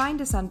 or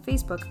find us on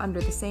Facebook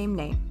under the same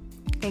name.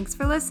 Thanks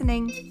for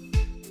listening.